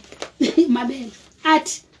funny, my man.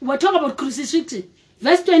 We're talking about crucifixion.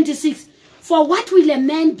 Verse 26. For what will a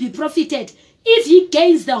man be profited if he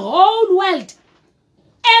gains the whole world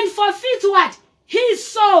and forfeits what? His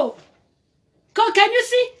soul. Can you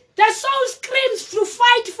see? The soul screams to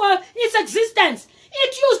fight for its existence.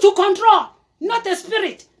 It used to control, not the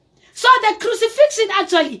spirit. So the crucifixion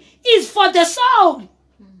actually is for the soul.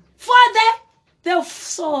 For the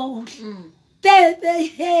soul.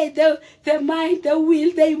 The mind, the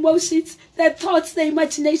will, the emotions, the thoughts, the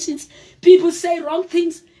imaginations. People say wrong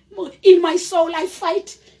things. In my soul I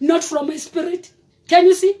fight, not from my spirit. Can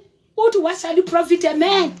you see? What shall it profit a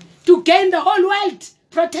man to gain the whole world,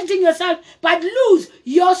 protecting yourself, but lose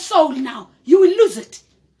your soul now? You will lose it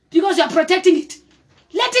because you are protecting it.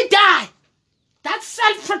 Let it die. That's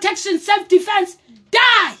self-protection, self-defense.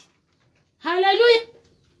 Die. Hallelujah.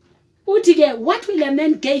 What will a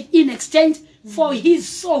man give in exchange for his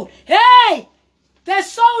soul? Hey! The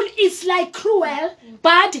soul is like cruel,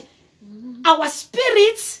 but our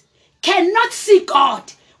spirits cannot see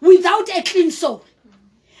God without a clean soul.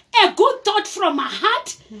 A good thought from my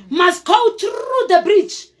heart must go through the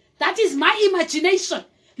bridge. That is my imagination,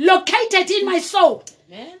 located in my soul.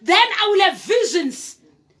 Amen. Then I will have visions.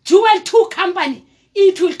 Jewel 2 company.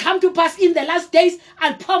 it will come to pass in the last days,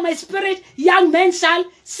 I'll pour my spirit, young men shall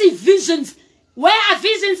see visions. Where are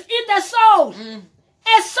visions? In the soul.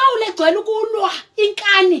 A soul egcwele ukulwa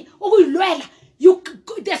inkani ukuyilwela.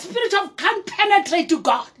 The spirit of can't penetrate to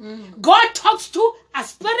God. God talks to our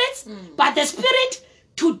spirits, but the spirit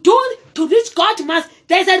to reach God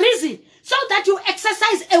there's a reason, so that you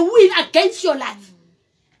exercise a will against your life.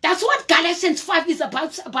 That's what Galatians 5 is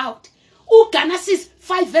about. Genesis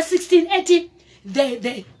 5 verse 16, 18.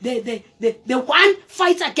 The one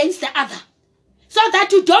fights against the other, so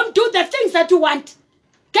that you don't do the things that you want.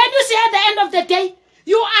 Can you see at the end of the day,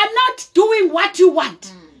 you are not doing what you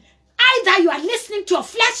want. Either you are listening to your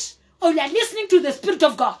flesh or you are listening to the Spirit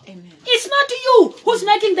of God. Amen. It's not you who's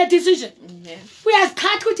making the decision. Amen. We are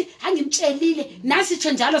caught with nasi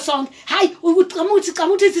chenjalo song. Hi,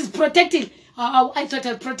 Kamuti is protecting. I thought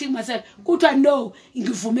I'd protect myself. Kutwa no,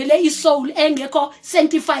 ngivumele isoul engekho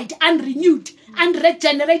sanctified, unrenewed,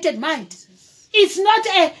 unregenerated mind. It's not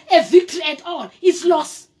a victory at all. It's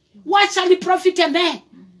loss. What shall it profit a man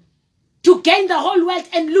to gain the whole world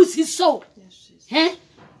and lose his soul? Yes.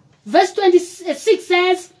 Verse 26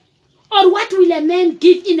 says, or what will a man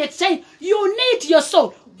give in exchange? You need your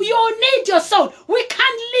soul. You need your soul. We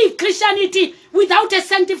can't live Christianity without a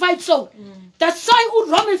sanctified soul. That's why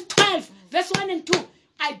Romans 12, verse 1 and 2,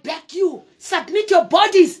 I beg you, submit your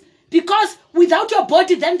bodies, because without your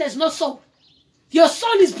body, then there's no soul. Your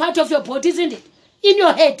soul is part of your body, isn't it? In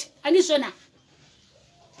your head.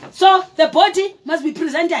 So the body must be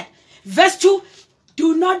presented. Verse 2,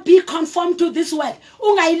 do not be conformed to this world.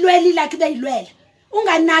 Ungayilweli like they lwela.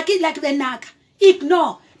 Unganaki like they naka.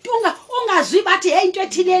 Ignore. Do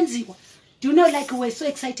you know, like we're so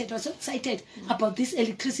excited, about this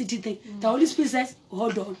electricity thing. The Holy Spirit says,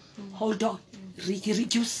 hold on.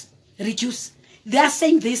 Reduce. They are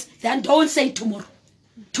saying this, then don't say it tomorrow.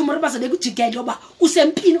 Tomorrow,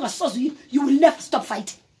 you will never stop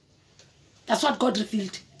fighting. That's what God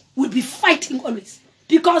revealed. We'll be fighting always.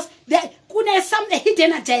 Because there's some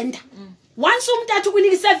hidden agenda. Once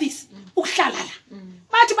we service,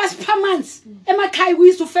 but per months, we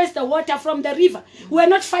used to fetch the water from the river. We are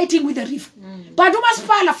not fighting with the river. But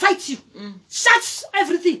Umaspala fights you. Shuts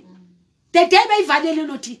everything. The day by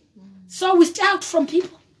Vanelli. So we stay out from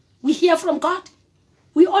people. We hear from God.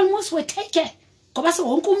 We almost were taken. But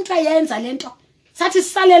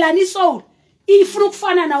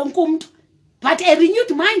a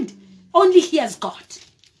renewed mind only hears God.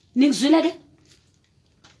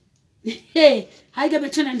 Hey,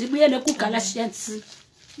 Galatians.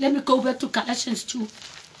 Let me go back to Galatians 2.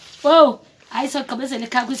 Oh, I saw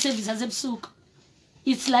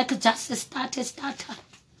it's like just a starter.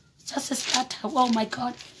 Just a starter. Oh my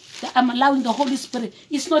God. I'm allowing the Holy Spirit.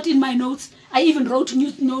 It's not in my notes. I even wrote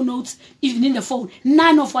no notes, even in the phone.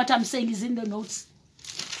 None of what I'm saying is in the notes.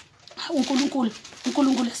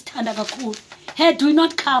 Hey, do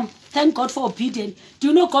not come. Thank God for obedience. Do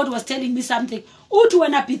you know God was telling me something? Utu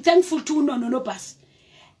wanna be thankful to no pass.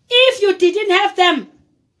 If you didn't have them,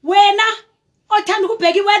 when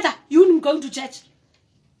weather, you wouldn't go to church.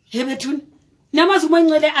 He's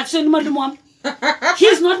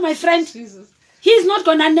not my friend. Jesus. He's not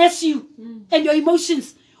gonna nurse you and your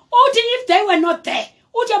emotions. If they were not there,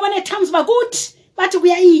 times were good, but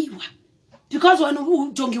we are because when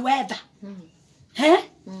jongi weather.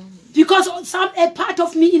 Because a part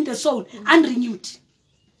of me in the soul unrenewed.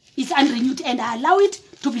 It's unrenewed, and I allow it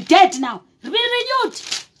to be dead now. Be renewed.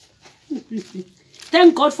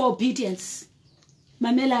 Thank God for obedience.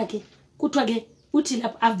 Mamelake, kutwage,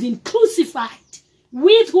 utilap, I've been crucified.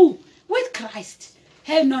 With who? With Christ.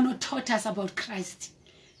 Hey, no taught us about Christ.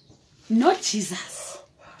 Not Jesus.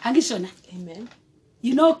 Amen.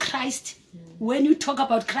 You know Christ, when you talk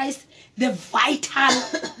about Christ, the vital,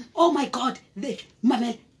 oh my God, the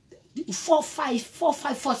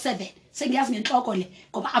 4547.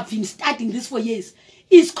 I've been studying this for years.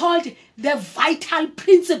 It's called the vital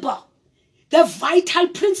principle. The vital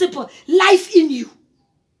principle, life in you.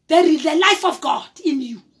 There is the life of God in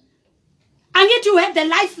you. And yet you have the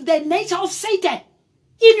nature of Satan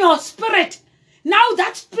in your spirit. Now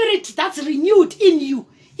that spirit that's renewed in you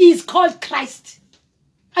is called Christ.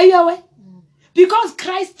 Are you aware? Because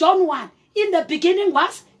Christ, John 1, in the beginning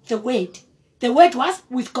was the Word. The Word was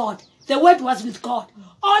with God. The Word was with God.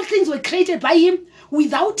 All things were created by Him.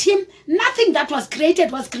 Without Him, nothing that was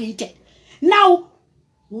created was created. Now,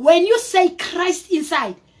 when you say Christ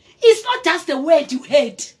inside, it's not just the word you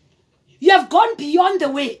heard. You have gone beyond the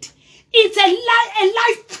word. It's a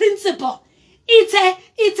life principle. It's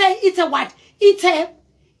a what?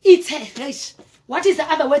 What is the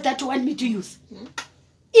other word that you want me to use?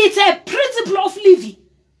 It's a principle of living.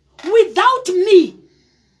 Without me,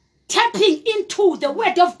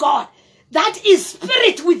 of God that is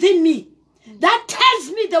spirit within me, that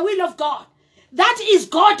tells me the will of God, that is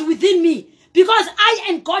God within me, because I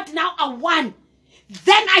and God now are one,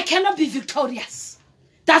 then I cannot be victorious.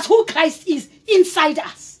 That's who Christ is inside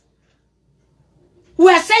us.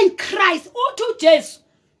 We are saying Christ, to Jesus.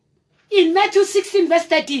 In Matthew 16 verse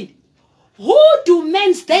 13, who do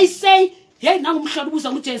men they say, hey,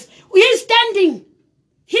 he's standing.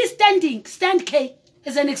 He's standing. Stand, K,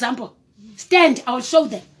 as an example. Stand, I will show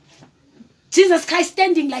them. Jesus Christ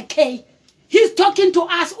standing like K. He's talking to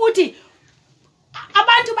us. Uti,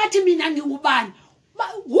 abantu bathi mina ngingubani?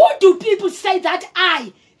 Who do people say that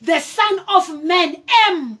I, the Son of Man,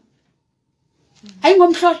 am?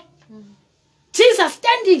 Jesus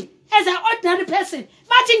standing as an ordinary person.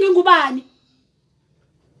 Bathi ngingubani?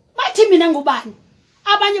 Bathi mina ngubani?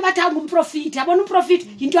 Abanye bathi angumprofiti. Abona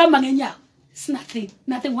umprofiti into ehamba ngenyawo. It's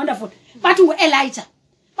nothing wonderful. But Elijah,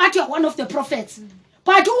 but you are one of the prophets.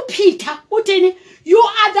 But Peter, you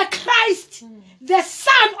are the Christ, the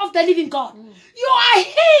Son of the living God. You are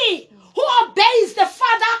he who obeys the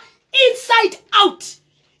Father inside out.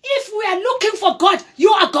 If we are looking for God,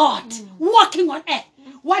 you are God walking on earth.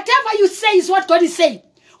 Whatever you say is what God is saying.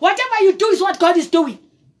 Whatever you do is what God is doing.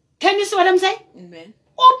 Can you see what I'm saying? Amen.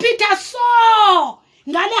 Peter saw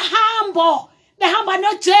ngale hambo behamba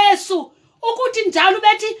no Jesu ukuthi njalo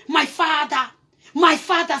bethi my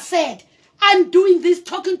father said, I'm doing this,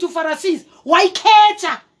 talking to Pharisees. Why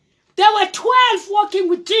cater? There were 12 walking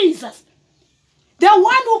with Jesus. The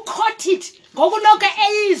one who caught it,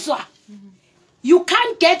 you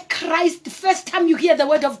can't get Christ the first time you hear the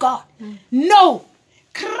word of God. No.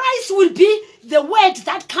 Christ will be the word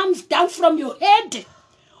that comes down from your head.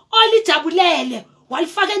 Oli jabulele,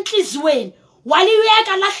 walifaka enhlizweni,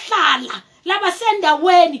 waliweka lahlala, labasenda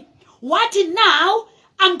weni. What now?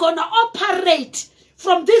 I'm going to operate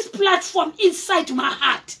from this platform inside my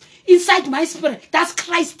heart, inside my spirit. That's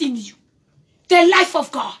Christ in you. The life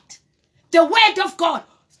of God. The word of God.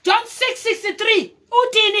 John 6:63.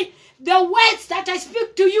 Utini, the words that I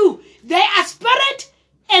speak to you, they are spirit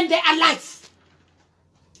and they are life.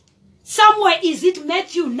 Somewhere is it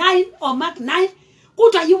Matthew 9 or Mark 9?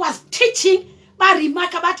 Uta, you was teaching, but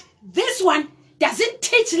remark about this one doesn't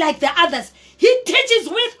teach like the others. He teaches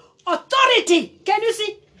with authority. Can you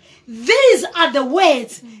see? These are the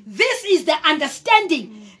words. This is the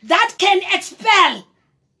understanding that can expel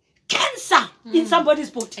cancer in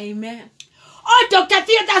somebody's body. Amen. Oh, Dr.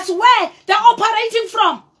 Thea, that's where they're operating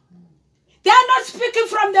from. They are not speaking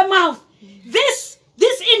from the mouth. This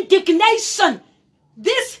indignation,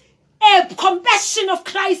 this compassion of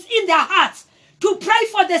Christ in their hearts to pray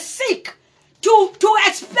for the sick, to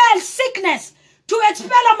expel sickness, to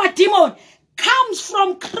expel a demon, comes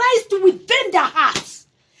from Christ within their hearts.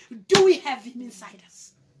 Do we have him inside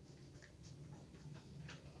us?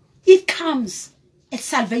 It comes at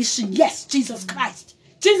salvation. Yes, Jesus Christ.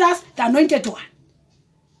 Jesus, the anointed one.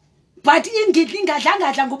 But in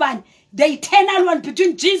the eternal one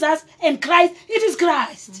between Jesus and Christ, it is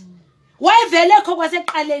Christ. Why Veleko was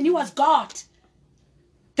he was God.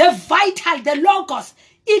 The vital, the logos,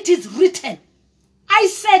 it is written. I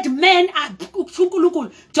said men are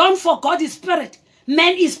John, for God is spirit.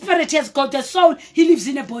 Man is spirit, he has got the soul, he lives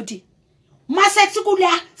in a body.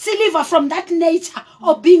 Deliver from that nature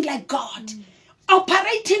of being like God.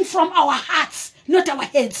 Operating from our hearts, not our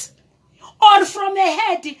heads. Or from a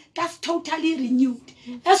head that's totally renewed.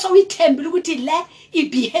 And so we temple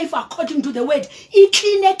it behave according to the word. It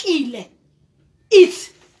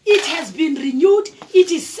has been renewed,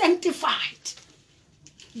 it is sanctified.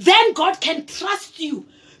 Then God can trust you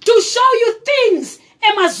to show you things,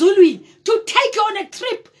 Emazulwini, to take you on a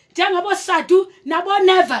trip. Jangabo Sadu, Nabo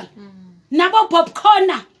Neville, Nabo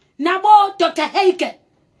Popcorner, Nabo Dr. Hagen.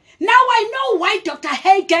 Now I know why Dr.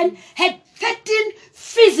 Hagen had 13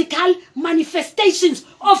 physical manifestations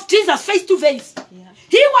of Jesus face to face. Yeah.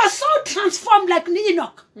 He was so transformed like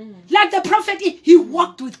Enoch, like the prophet. He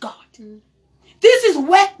walked with God. This is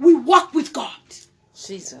where we walk with God.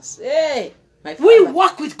 Jesus. Hey, my Father, we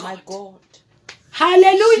walk with God. My God.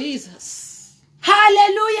 Hallelujah. Jesus.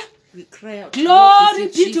 Hallelujah. We cry out. Glory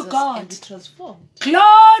be to God. And be transformed.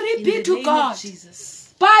 Glory be to God.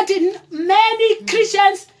 Jesus. But many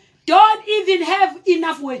Christians don't even have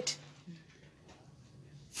enough weight.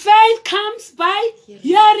 Faith comes by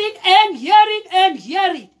hearing and hearing and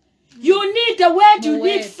hearing. You need the word, you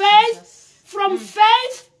need faith. Jesus. From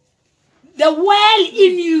faith, the well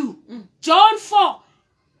in you. John 4.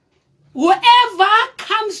 Whoever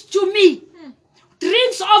comes to me,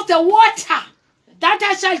 drinks of the water that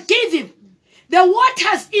I shall give him, the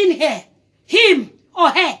waters in her, him or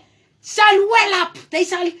her, shall well up. They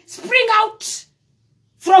shall spring out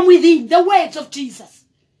from within, the words of Jesus.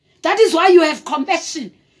 That is why you have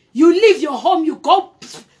compassion. You leave your home, you go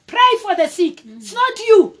pray for the sick. It's not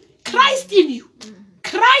you. Christ in you.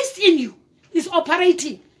 Christ in you is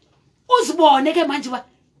operating. Uzibone ke manje ba,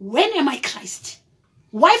 when am I Christ?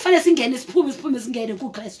 Why fanele singene siphume singene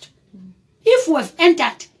kuKristu? If we have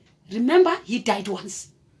entered, remember he died once.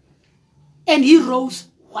 And he rose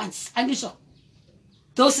once. Angisho.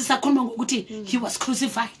 Those sisakhuluma ngokuthi he was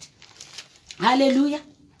crucified. Hallelujah.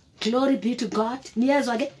 Glory be to God.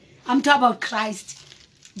 Niyezwa ke? I'm talking about Christ.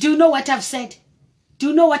 Do you know what I've said? Do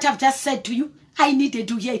you know what I've just said to you? I needed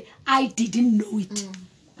to hear it. I didn't know it.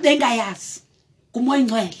 Bengayazi. Kumoya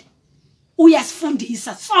ingcwele.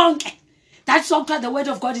 Uyasifundisa sonke. That's why the word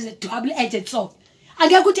of God is a double-edged sword.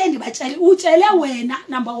 Angeke uthi endibatshele utshele wena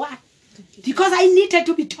number 1. Because I needed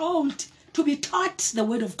to be told, to be taught the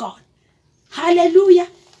word of God. Hallelujah.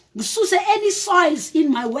 Ngisuse any soils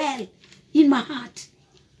in my well, in my heart.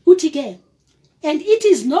 Uthi ke. And it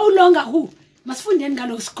is no longer who. Masifundeni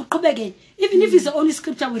ngalo qhubekeni. Even if it's the only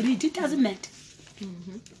scripture we read, it doesn't matter.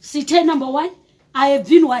 Sithe number 1, I have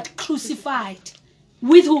been what? Crucified.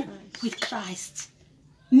 With whom? With Christ.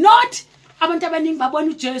 Not abantu abaningi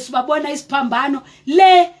babona uJesu, babona isiphambano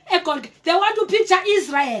le eGolgotha. They want to picture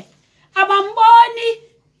Israel. Abamboni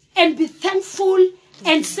and be thankful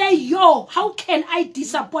and say, yo, how can I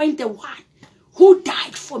disappoint the one who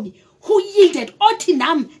died for me, who yielded?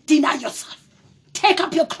 Otinam, deny yourself. Take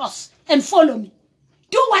up your cross and follow me.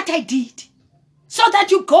 Do what I did, so that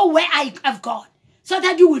you go where I have gone, so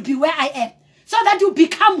that you will be where I am, so that you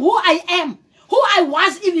become who I am, who I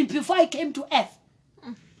was even before I came to earth.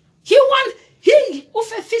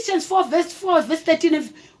 Ephesians 4 verse 13,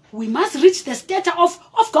 we must reach the stature of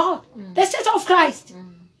God, the stature of Christ.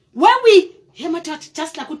 When we,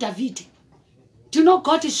 just like David, do you know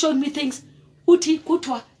God is showing me things?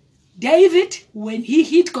 David, when he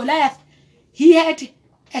hit Goliath, he had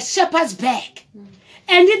a shepherd's bag.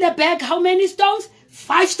 And in the bag, how many stones?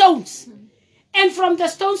 5 stones. And from the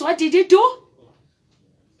stones, what did he do?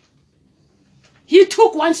 He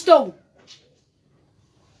took 1 stone.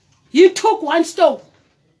 He took 1 stone.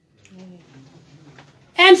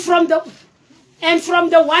 And from the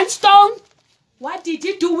 1 stone, what did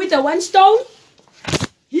he do with the 1 stone?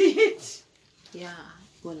 He hit. Yeah.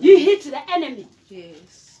 He hit the enemy.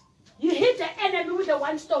 Yes. He hit the enemy with the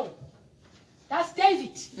 1 stone. That's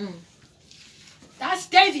David. That's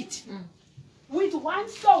David. With 1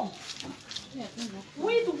 stone.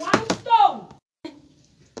 With 1 stone.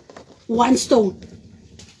 1 stone.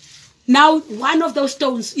 Now, one of those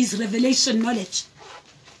stones is revelation knowledge.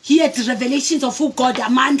 He had revelations of who God,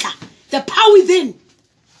 Amandla. The power within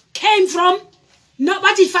came from, no,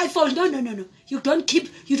 what is 5-fold? No. You don't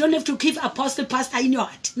have to keep apostle, pastor in your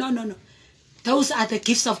heart. No. Those are the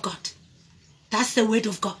gifts of God. That's the word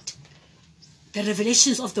of God. The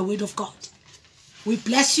revelations of the word of God. We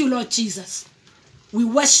bless you, Lord Jesus. We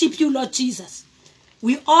worship you, Lord Jesus.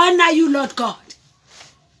 We honor you, Lord God.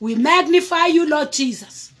 We magnify you, Lord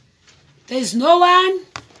Jesus. There is no one,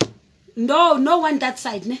 no one that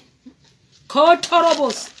side. Ne?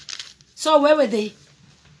 Kotorobos. So where were they?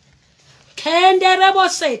 Kenderebo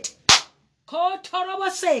said. Kotorobo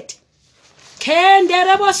said.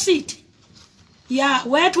 Kenderebo said. Yeah,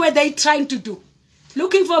 what were they trying to do?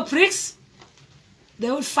 Looking for bricks? They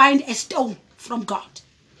will find a stone from God.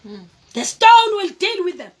 The stone will deal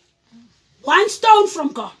with them. 1 stone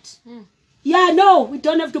from God. Yeah, no, we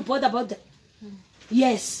don't have to bother about that.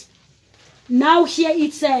 Yes. Now here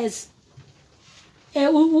it says,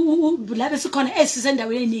 Matthew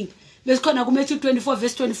 24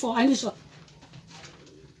 verse 24.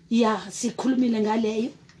 Yeah,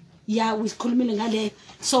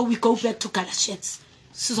 so we go back to Galatians.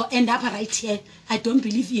 So end up right here. I don't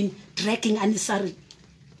believe in dragging unnecessarily,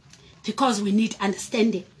 because we need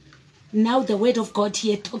understanding. Now the word of God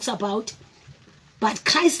here talks about, but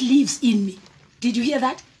Christ lives in me. Did you hear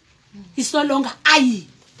that? It's no longer I,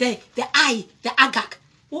 the Agag,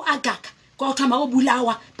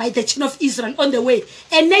 by the children of Israel on the way.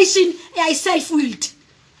 A nation I self-willed.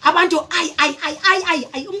 I want to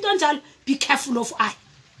I. Be careful of I.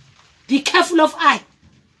 Be careful of I.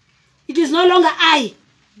 It is no longer I.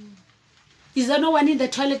 Is there no one in the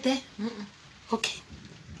toilet there? Okay.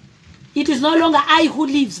 It is no longer I who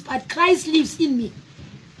lives, but Christ lives in me.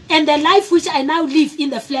 And the life which I now live in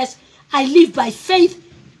the flesh, I live by faith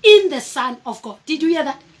in the Son of God. Did you hear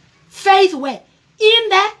that? Faith where? In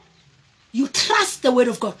the, you trust the word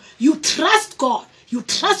of God. You trust God. You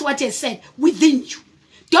trust what he has said within you.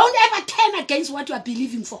 Don't ever turn against what you are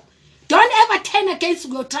believing for. Don't ever turn against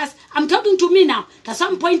your trust. I'm talking to me now. That's why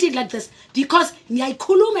I'm pointing like this. Because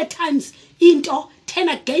at times into turn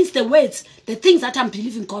against the words, the things that I'm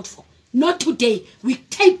believing God for. Not today. We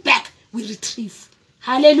take back, we retrieve.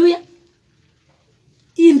 Hallelujah.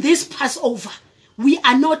 In this Passover, we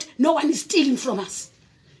are not, no one is stealing from us.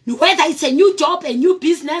 Whether it's a new job, a new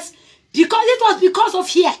business, because it was because of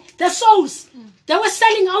here, the souls, they were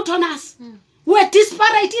selling out on us. We were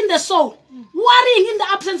disparate in the soul, worrying in the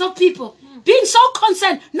absence of people, being so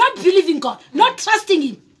concerned, not believing God, not trusting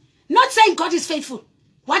Him, not saying God is faithful.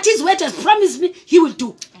 What His word has promised me, He will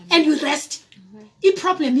do. And you rest. The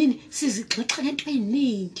problem is,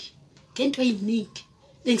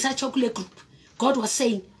 God was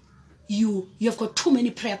saying, you have got too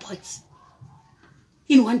many prayer points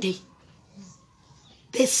in one day.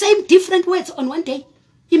 The same different words on one day.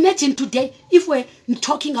 Imagine today, if we're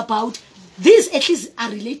talking about, these at least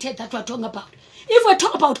are related that we're talking about. If we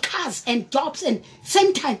talk about cars and jobs and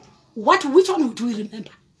same time, which one would we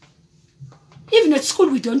remember? Even at school,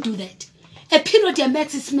 we don't do that. A period of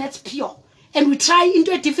maths is maths pure. And we try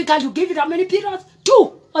into a difficult, you give it how many periods?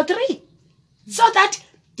 2 or 3. So that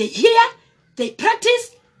they hear, they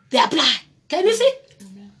practice, they apply. Can you see?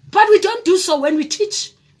 But we don't do so when we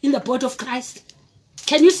teach in the body of Christ.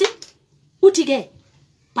 Can you see? Utige,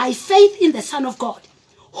 by faith in the Son of God,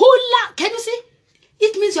 who loved, can you see?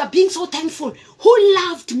 It means you are being so thankful. Who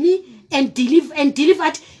loved me and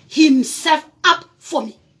delivered himself up for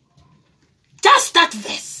me. Just that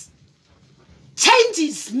verse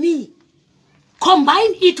changes me.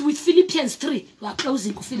 Combine it with Philippians 3. We are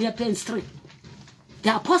closing Philippians 3.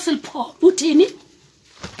 The Apostle Paul. Utini?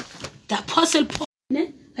 The Apostle Paul.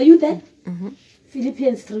 Are you there?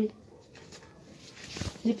 Philippians 3.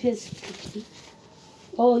 Philippians 3.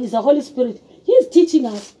 Oh, it's the Holy Spirit. He is teaching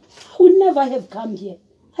us. I would never have come here.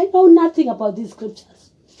 I know nothing about these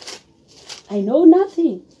scriptures. I know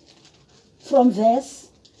nothing. From verse,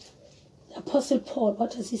 the Apostle Paul,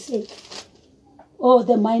 what does he say? Oh,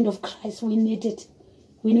 the mind of Christ. We need it.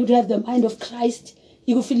 We need to have the mind of Christ.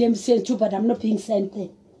 You can feel him sent too, but I'm not being sent there.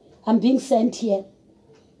 I'm being sent here.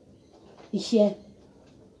 Here.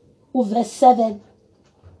 Oh, verse 7.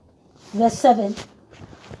 Verse 7.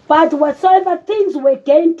 But whatsoever things were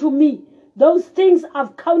gained to me, those things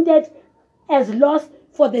I've counted as loss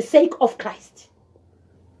for the sake of Christ.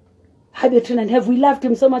 Have we loved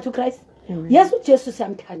him so much to Christ? Yes, Jesus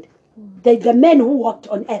sometimes. The man who walked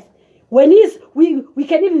on earth. When we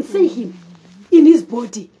can even see him in his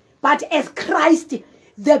body. But as Christ,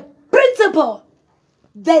 the principle,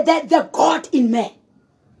 the God in man.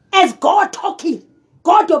 As God talking,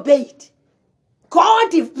 God obeyed.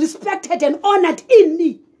 God respected and honored in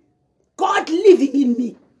me. God living in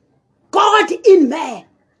me. God in man.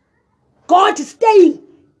 God staying,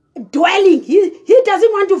 dwelling. He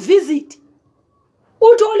doesn't want to visit.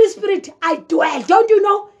 Oh, the Holy Spirit, I dwell. Don't you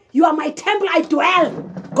know? You are my temple, I dwell.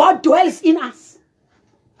 God dwells in us.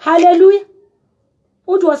 Hallelujah.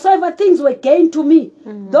 Whatsoever things were gained to me,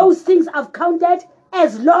 those things I've counted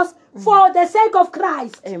as loss for the sake of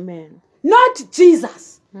Christ. Amen. Not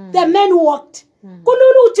Jesus, the man who walked.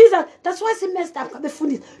 Kululu, Jesus. That's why he messed up.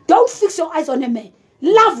 Don't fix your eyes on a man.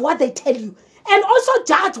 Love what they tell you. And also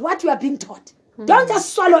judge what you are being taught. Don't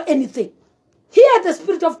just swallow anything. Hear the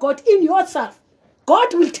Spirit of God in yourself.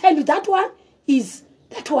 God will tell you that one is,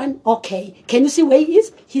 that one, okay. Can you see where he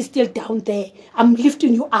is? He's still down there. I'm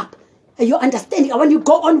lifting you up. You're understanding. I want you to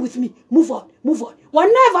go on with me. Move on, move on.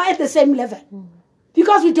 We're never at the same level.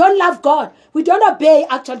 Because we don't love God. We don't obey,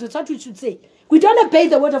 actually, that's what we should say. We don't obey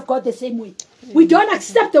the word of God the same way. We don't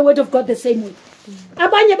accept the word of God the same way.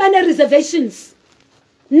 Abanye bane reservations.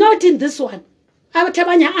 Not in this one. One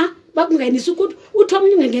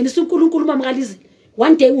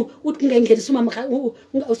day,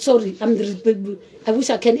 sorry, I wish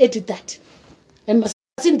I can edit that. I'm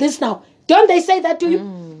in this now. Don't they say that to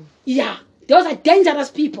you? Yeah, those are dangerous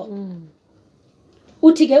people.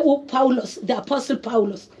 Paulus, the Apostle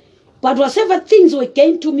Paulus. But whatever things were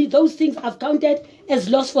gained to me, those things I've counted as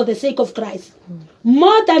loss for the sake of Christ.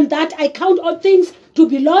 More than that, I count all things to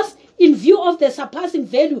be lost in view of the surpassing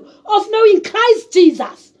value of knowing Christ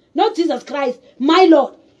Jesus, not Jesus Christ, my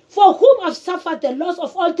Lord, for whom I've suffered the loss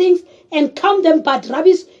of all things and count them but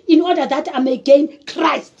rubbish in order that I may gain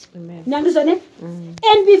Christ. Amen. And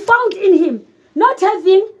be found in him, not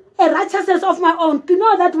having a righteousness of my own, to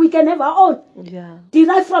know that we can have our own,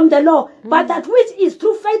 derived from the law, but that which is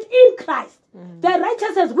through faith in Christ, the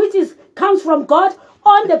righteousness which comes from God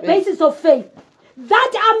on the basis of faith,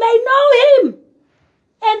 that I may know him,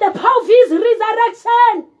 and the power of his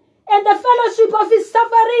resurrection, and the fellowship of his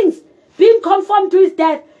sufferings, being conformed to his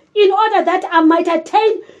death, in order that I might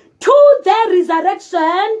attain to the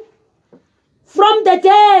resurrection from the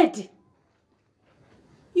dead.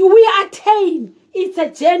 We attain. It's a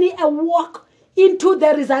journey, a walk into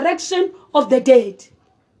the resurrection of the dead.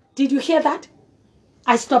 Did you hear that?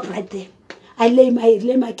 I stop right there. I lay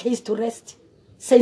my case to rest.